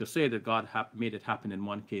to say that God made it happen in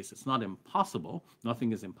one case, it's not impossible.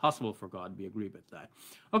 Nothing is impossible for God. We agree with that.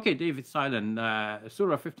 Okay, David Silen,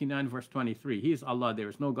 Surah 59, verse 23. He is Allah. There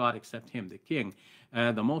is no God except Him, the King,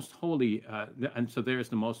 the Most Holy. And so there is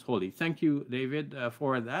the Most Holy. Thank you, David,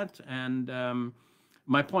 for that. And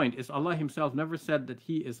my point is, Allah Himself never said that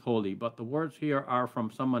He is holy, but the words here are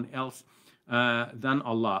from someone else than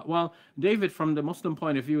Allah. Well, David, from the Muslim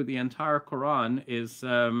point of view, the entire Quran is,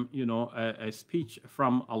 a speech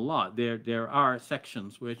from Allah. There are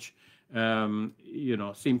sections which,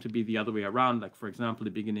 seem to be the other way around. Like, for example,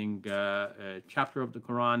 the beginning chapter of the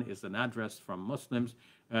Quran is an address from Muslims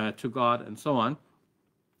to God, and so on.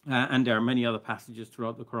 And there are many other passages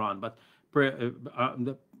throughout the Quran. But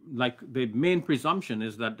the main presumption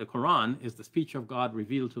is that the Quran is the speech of God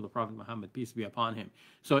revealed to the Prophet Muhammad, peace be upon him.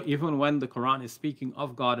 So even when the Quran is speaking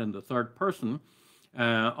of God in the third person,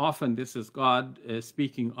 often this is God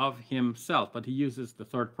speaking of Himself, but He uses the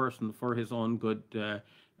third person for His own good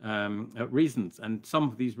reasons. And some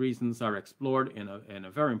of these reasons are explored in a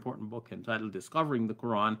very important book entitled Discovering the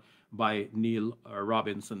Quran by Neil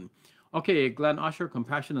Robinson. Okay, Glenn Usher,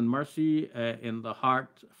 compassion and mercy in the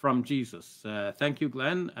heart from Jesus. Thank you,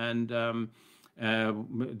 Glenn. And the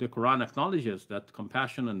Quran acknowledges that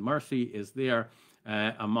compassion and mercy is there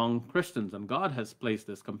among Christians, and God has placed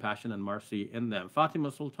this compassion and mercy in them.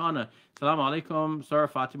 Fatima Sultana, Assalamu alaikum, sir.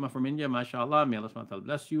 Fatima from India, mashallah. May Allah subhanahu wa ta'ala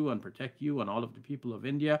bless you and protect you and all of the people of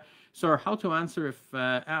India. Sir, how to answer if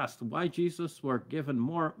asked why Jesus were given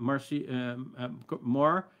more mercy,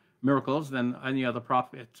 more miracles than any other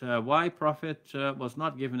prophet? Why prophet was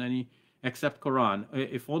not given any except Quran?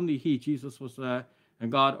 If only he, Jesus, was a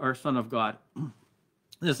God or Son of God.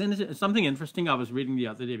 There's something interesting I was reading the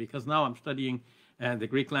other day, because now I'm studying the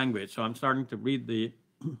Greek language, so I'm starting to read the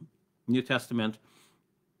New Testament,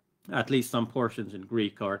 at least some portions in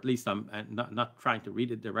Greek, or at least I'm not trying to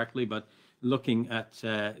read it directly, but looking at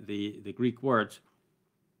the Greek words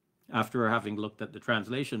after having looked at the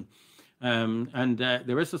translation.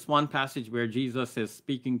 There is this one passage where Jesus is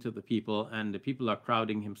speaking to the people, and the people are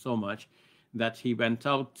crowding him so much that he went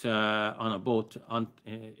out on a boat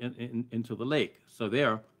into the lake. So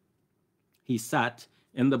there he sat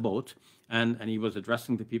in the boat, and he was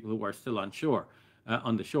addressing the people who were still on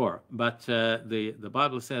the shore. But the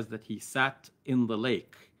Bible says that he sat in the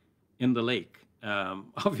lake.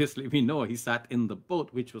 Obviously, we know he sat in the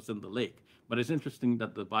boat, which was in the lake. But it's interesting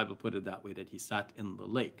that the Bible put it that way, that he sat in the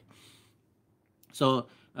lake. So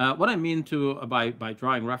what I mean by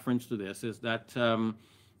drawing reference to this is that,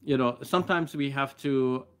 sometimes we have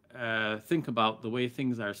to think about the way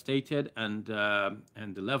things are stated and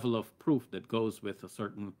the level of proof that goes with a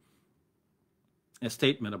certain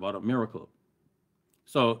statement about a miracle.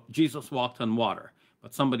 So Jesus walked on water,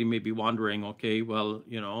 but somebody may be wondering, okay, well,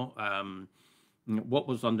 what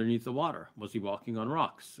was underneath the water? Was he walking on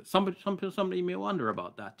rocks? Somebody may wonder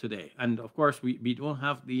about that today. And of course, we don't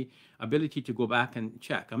have the ability to go back and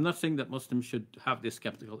check. I'm not saying that Muslims should have this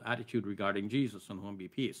skeptical attitude regarding Jesus, on whom be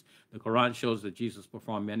peace. The Quran shows that Jesus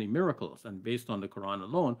performed many miracles, and based on the Quran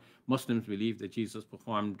alone, Muslims believe that Jesus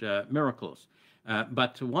performed miracles.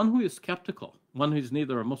 But one who is skeptical one who's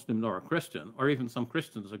neither a Muslim nor a Christian, or even some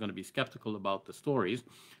Christians are going to be skeptical about the stories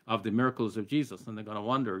of the miracles of Jesus, and they're going to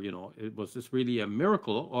wonder, was this really a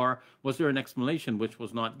miracle, or was there an explanation which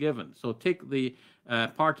was not given? So take the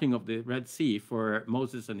parting of the Red Sea for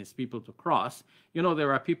Moses and his people to cross.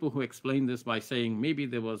 There are people who explain this by saying maybe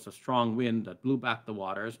there was a strong wind that blew back the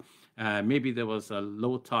waters, maybe there was a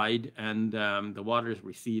low tide and the waters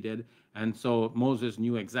receded, and so Moses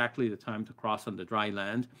knew exactly the time to cross on the dry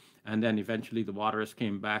land, and then eventually the waters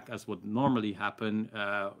came back, as would normally happen,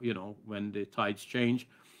 when the tides change.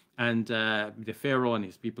 And the Pharaoh and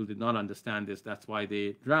his people did not understand this. That's why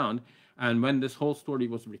they drowned. And when this whole story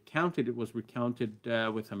was recounted, it was recounted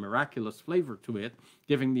with a miraculous flavor to it,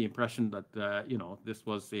 giving the impression that, this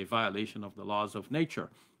was a violation of the laws of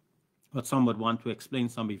nature. But some would want to explain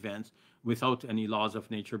some events without any laws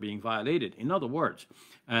of nature being violated. In other words,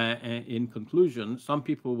 in conclusion, some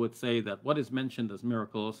people would say that what is mentioned as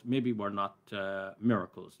miracles maybe were not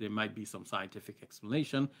miracles. There might be some scientific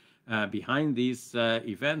explanation behind these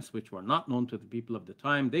events, which were not known to the people of the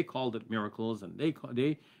time. They called it miracles, and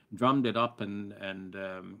they drummed it up and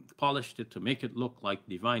polished it to make it look like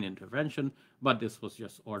divine intervention, but this was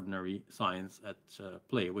just ordinary science at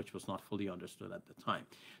play, which was not fully understood at the time.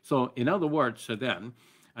 So in other words, then,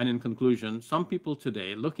 and in conclusion, some people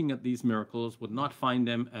today looking at these miracles would not find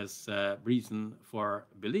them as reason for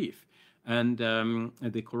belief. And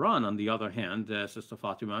the Quran, on the other hand, Sister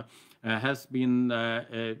Fatima, has been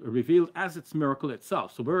revealed as its miracle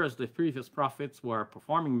itself. So whereas the previous prophets were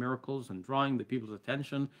performing miracles and drawing the people's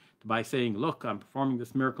attention by saying, look, I'm performing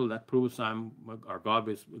this miracle that proves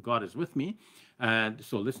God is with me, and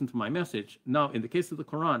so listen to my message. Now, in the case of the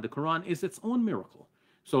Quran is its own miracle.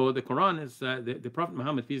 So the Quran is, the Prophet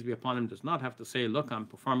Muhammad, peace be upon him, does not have to say, look, I'm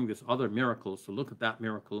performing this other miracle, so look at that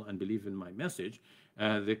miracle and believe in my message.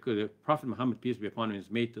 The Prophet Muhammad, peace be upon him,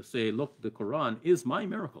 is made to say, look, the Quran is my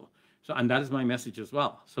miracle. So, and that is my message as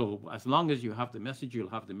well. So as long as you have the message, you'll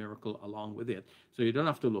have the miracle along with it. So you don't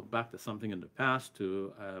have to look back to something in the past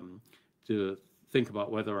to think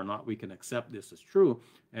about whether or not we can accept this as true.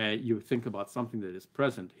 You think about something that is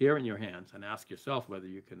present here in your hands and ask yourself whether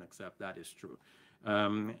you can accept that is true.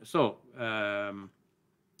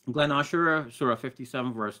 Glenn Usher, Surah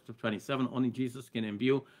 57, verse 27, only Jesus can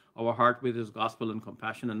imbue our heart with his gospel and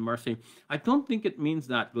compassion and mercy. I don't think it means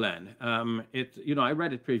that, Glenn. I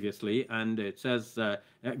read it previously, and it says,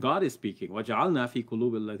 God is speaking. وَجَعَلْنَا فِي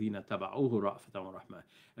قُلُوبِ الَّذِينَ تَبَعُوهُ رَأْفَةً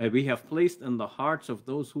وَرَحْمَةً. We have placed in the hearts of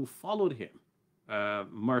those who followed him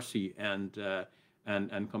mercy and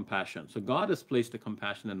compassion. So God has placed the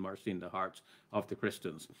compassion and mercy in the hearts of the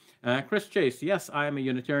Christians. Chris Chase, yes, I am a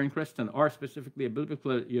Unitarian Christian, or specifically a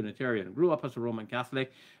biblical Unitarian. Grew up as a Roman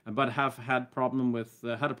Catholic, but have had a problem with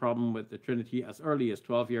the Trinity as early as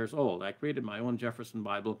 12 years old. I created my own Jefferson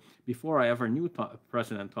Bible before I ever knew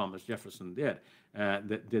President Thomas Jefferson did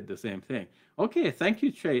the same thing. Okay, thank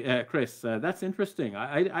you, Chris. That's interesting.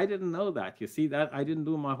 I didn't know that. You see that? I didn't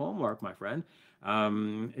do my homework, my friend.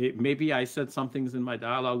 Maybe I said some things in my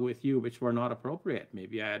dialogue with you which were not appropriate.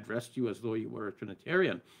 Maybe I addressed you as though you were a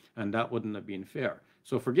Trinitarian, and that wouldn't have been fair.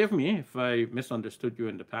 So forgive me if I misunderstood you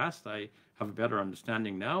in the past. I have a better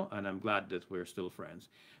understanding now, and I'm glad that we're still friends.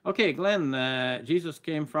 Okay, Glenn, Jesus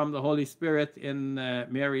came from the Holy Spirit in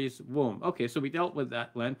Mary's womb. Okay, so we dealt with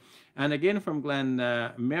that, Glenn. And again from Glenn,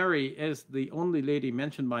 Mary is the only lady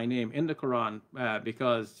mentioned by name in the Quran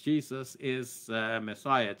because Jesus is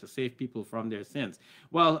Messiah to save people from their sins.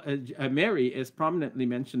 Well, Mary is prominently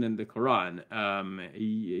mentioned in the Quran.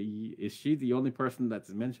 Is she the only person that's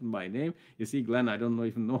mentioned by name? You see, Glenn, I don't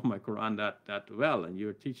even know my Quran that well, and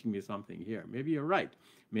you're teaching me something here. Maybe you're right.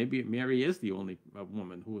 Maybe Mary is the only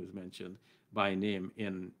woman who is mentioned by name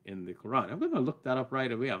in the Quran. I'm going to look that up right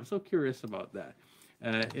away. I'm so curious about that.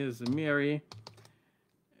 Is Mary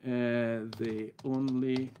the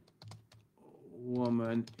only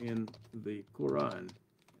woman in the Quran?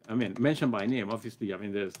 I mean, mentioned by name, obviously. I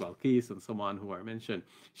mean, there's Balqis and so on who are mentioned.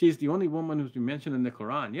 She's the only woman who's been mentioned in the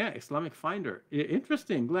Quran. Yeah, Islamic Finder.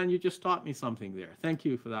 Interesting. Glenn, you just taught me something there. Thank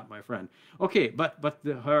you for that, my friend. Okay, but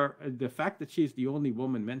the fact that she's the only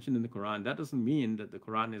woman mentioned in the Quran, that doesn't mean that the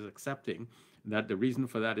Quran is accepting that the reason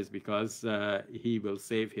for that is because he will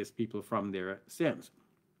save his people from their sins.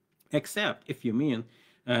 Except if you mean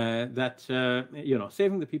that,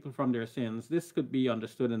 saving the people from their sins, this could be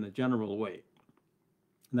understood in a general way.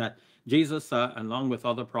 That Jesus, along with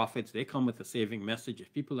other prophets, they come with a saving message.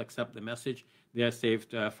 If people accept the message, they are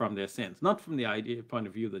saved from their sins. Not from the point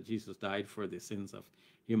of view that Jesus died for the sins of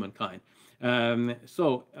humankind. Let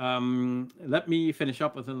me finish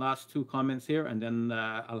up with the last two comments here, and then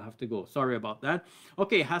I'll have to go. Sorry about that.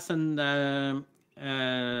 Okay, Hassan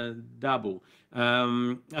Dabu.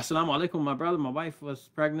 Assalamu alaikum, my brother. My wife was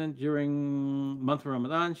pregnant during month of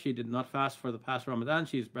Ramadan. She did not fast for the past Ramadan.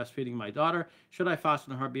 She's breastfeeding my daughter. Should I fast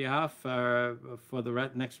on her behalf for the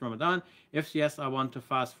next Ramadan? If yes, I want to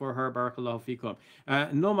fast for her. Barakallahu fikum.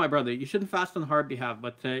 No, my brother, you shouldn't fast on her behalf,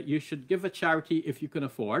 but you should give a charity if you can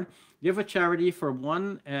afford. Give a charity for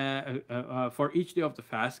for each day of the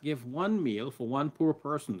fast. Give one meal for one poor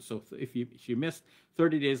person. So if she missed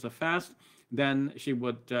 30 days of fast, then she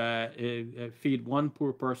would feed one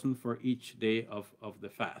poor person for each day of the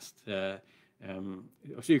fast.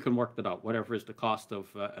 So you can work that out, whatever is the cost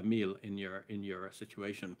of a meal in your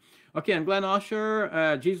situation. Okay, and Glenn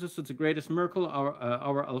Osher, Jesus is the greatest miracle,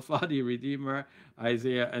 our Al-Fadi Redeemer,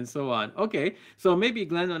 Isaiah, and so on. Okay, so maybe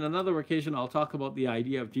Glenn, on another occasion, I'll talk about the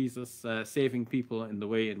idea of Jesus saving people in the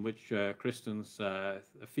way in which Christians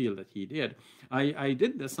feel that he did. I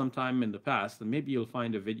did this sometime in the past, and maybe you'll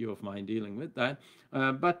find a video of mine dealing with that.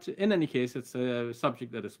 But in any case, it's a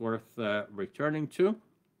subject that is worth returning to.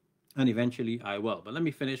 And eventually I will. But let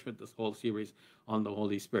me finish with this whole series on the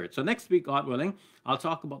Holy Spirit. So next week, God willing, I'll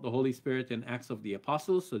talk about the Holy Spirit in Acts of the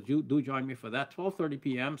Apostles. So do join me for that, 12:30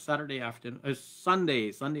 p.m. Sunday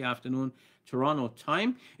afternoon, Toronto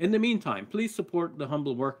time. In the meantime, please support the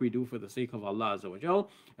humble work we do for the sake of Allah Azza wa Jal.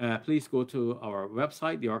 Please go to our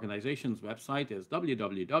website. The organization's website is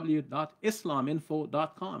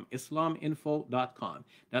www.islaminfo.com. Islaminfo.com.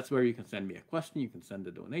 That's where you can send me a question. You can send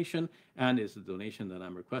a donation, and it's a donation that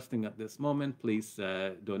I'm requesting at this moment. Please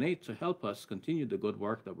donate to help us continue the good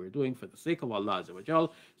work that we're doing for the sake of Allah Azza wa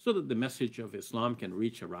Jal, so that the message of Islam can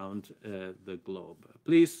reach around the globe.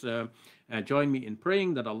 Please join me in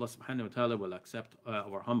praying that Allah subhanahu wa ta'ala will accept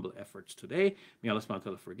our humble efforts today. May Allah subhanahu wa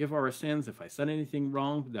ta'ala forgive our sins. If I said anything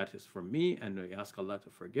wrong, that is from me, and we ask Allah to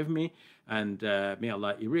forgive me. And may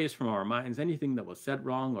Allah erase from our minds anything that was said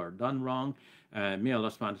wrong or done wrong. May Allah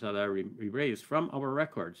subhanahu wa ta'ala erase from our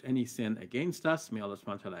records any sin against us. May Allah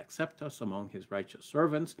subhanahu wa ta'ala accept us among his righteous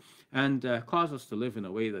servants, and cause us to live in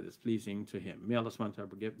a way that is pleasing to him. May Allah subhanahu wa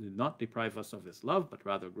ta'ala not deprive us of his love, but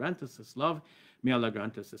rather grant us his love. May Allah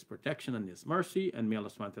grant us his protection and his mercy, and may Allah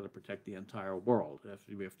subhanahu wa ta'ala protect the entire world. As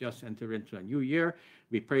we have just entered into a new year,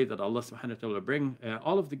 we pray that Allah subhanahu wa ta'ala will bring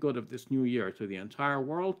all of the good of this new year to the entire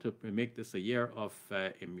world, to make this a year of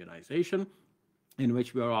immunization, in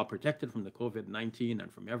which we are all protected from the COVID-19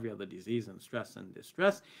 and from every other disease and stress and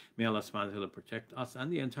distress. May Allah subhanahu wa ta'ala protect us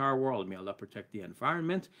and the entire world. May Allah protect the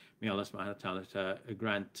environment. May Allah subhanahu wa ta'ala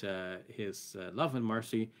grant his love and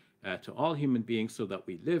mercy to all human beings, so that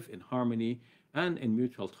we live in harmony and in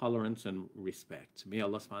mutual tolerance and respect. May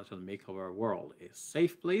Allah subhanahu wa ta'ala make our world a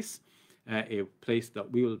safe place, a place that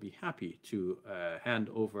we will be happy to hand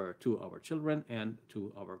over to our children and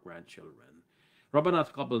to our grandchildren. ربنا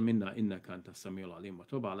تقبل منا إنك أنت السميع العليم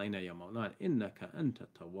وتب علينا يا مولانا إنك أنت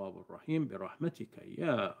التواب الرحيم برحمتك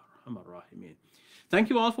يا أرحم الراحمين. Thank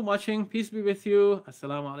you all for watching. Peace be with you.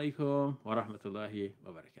 Assalamu alaikum wa rahmatullahi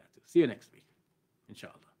wa barakatuh. See you next week,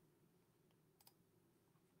 inshallah.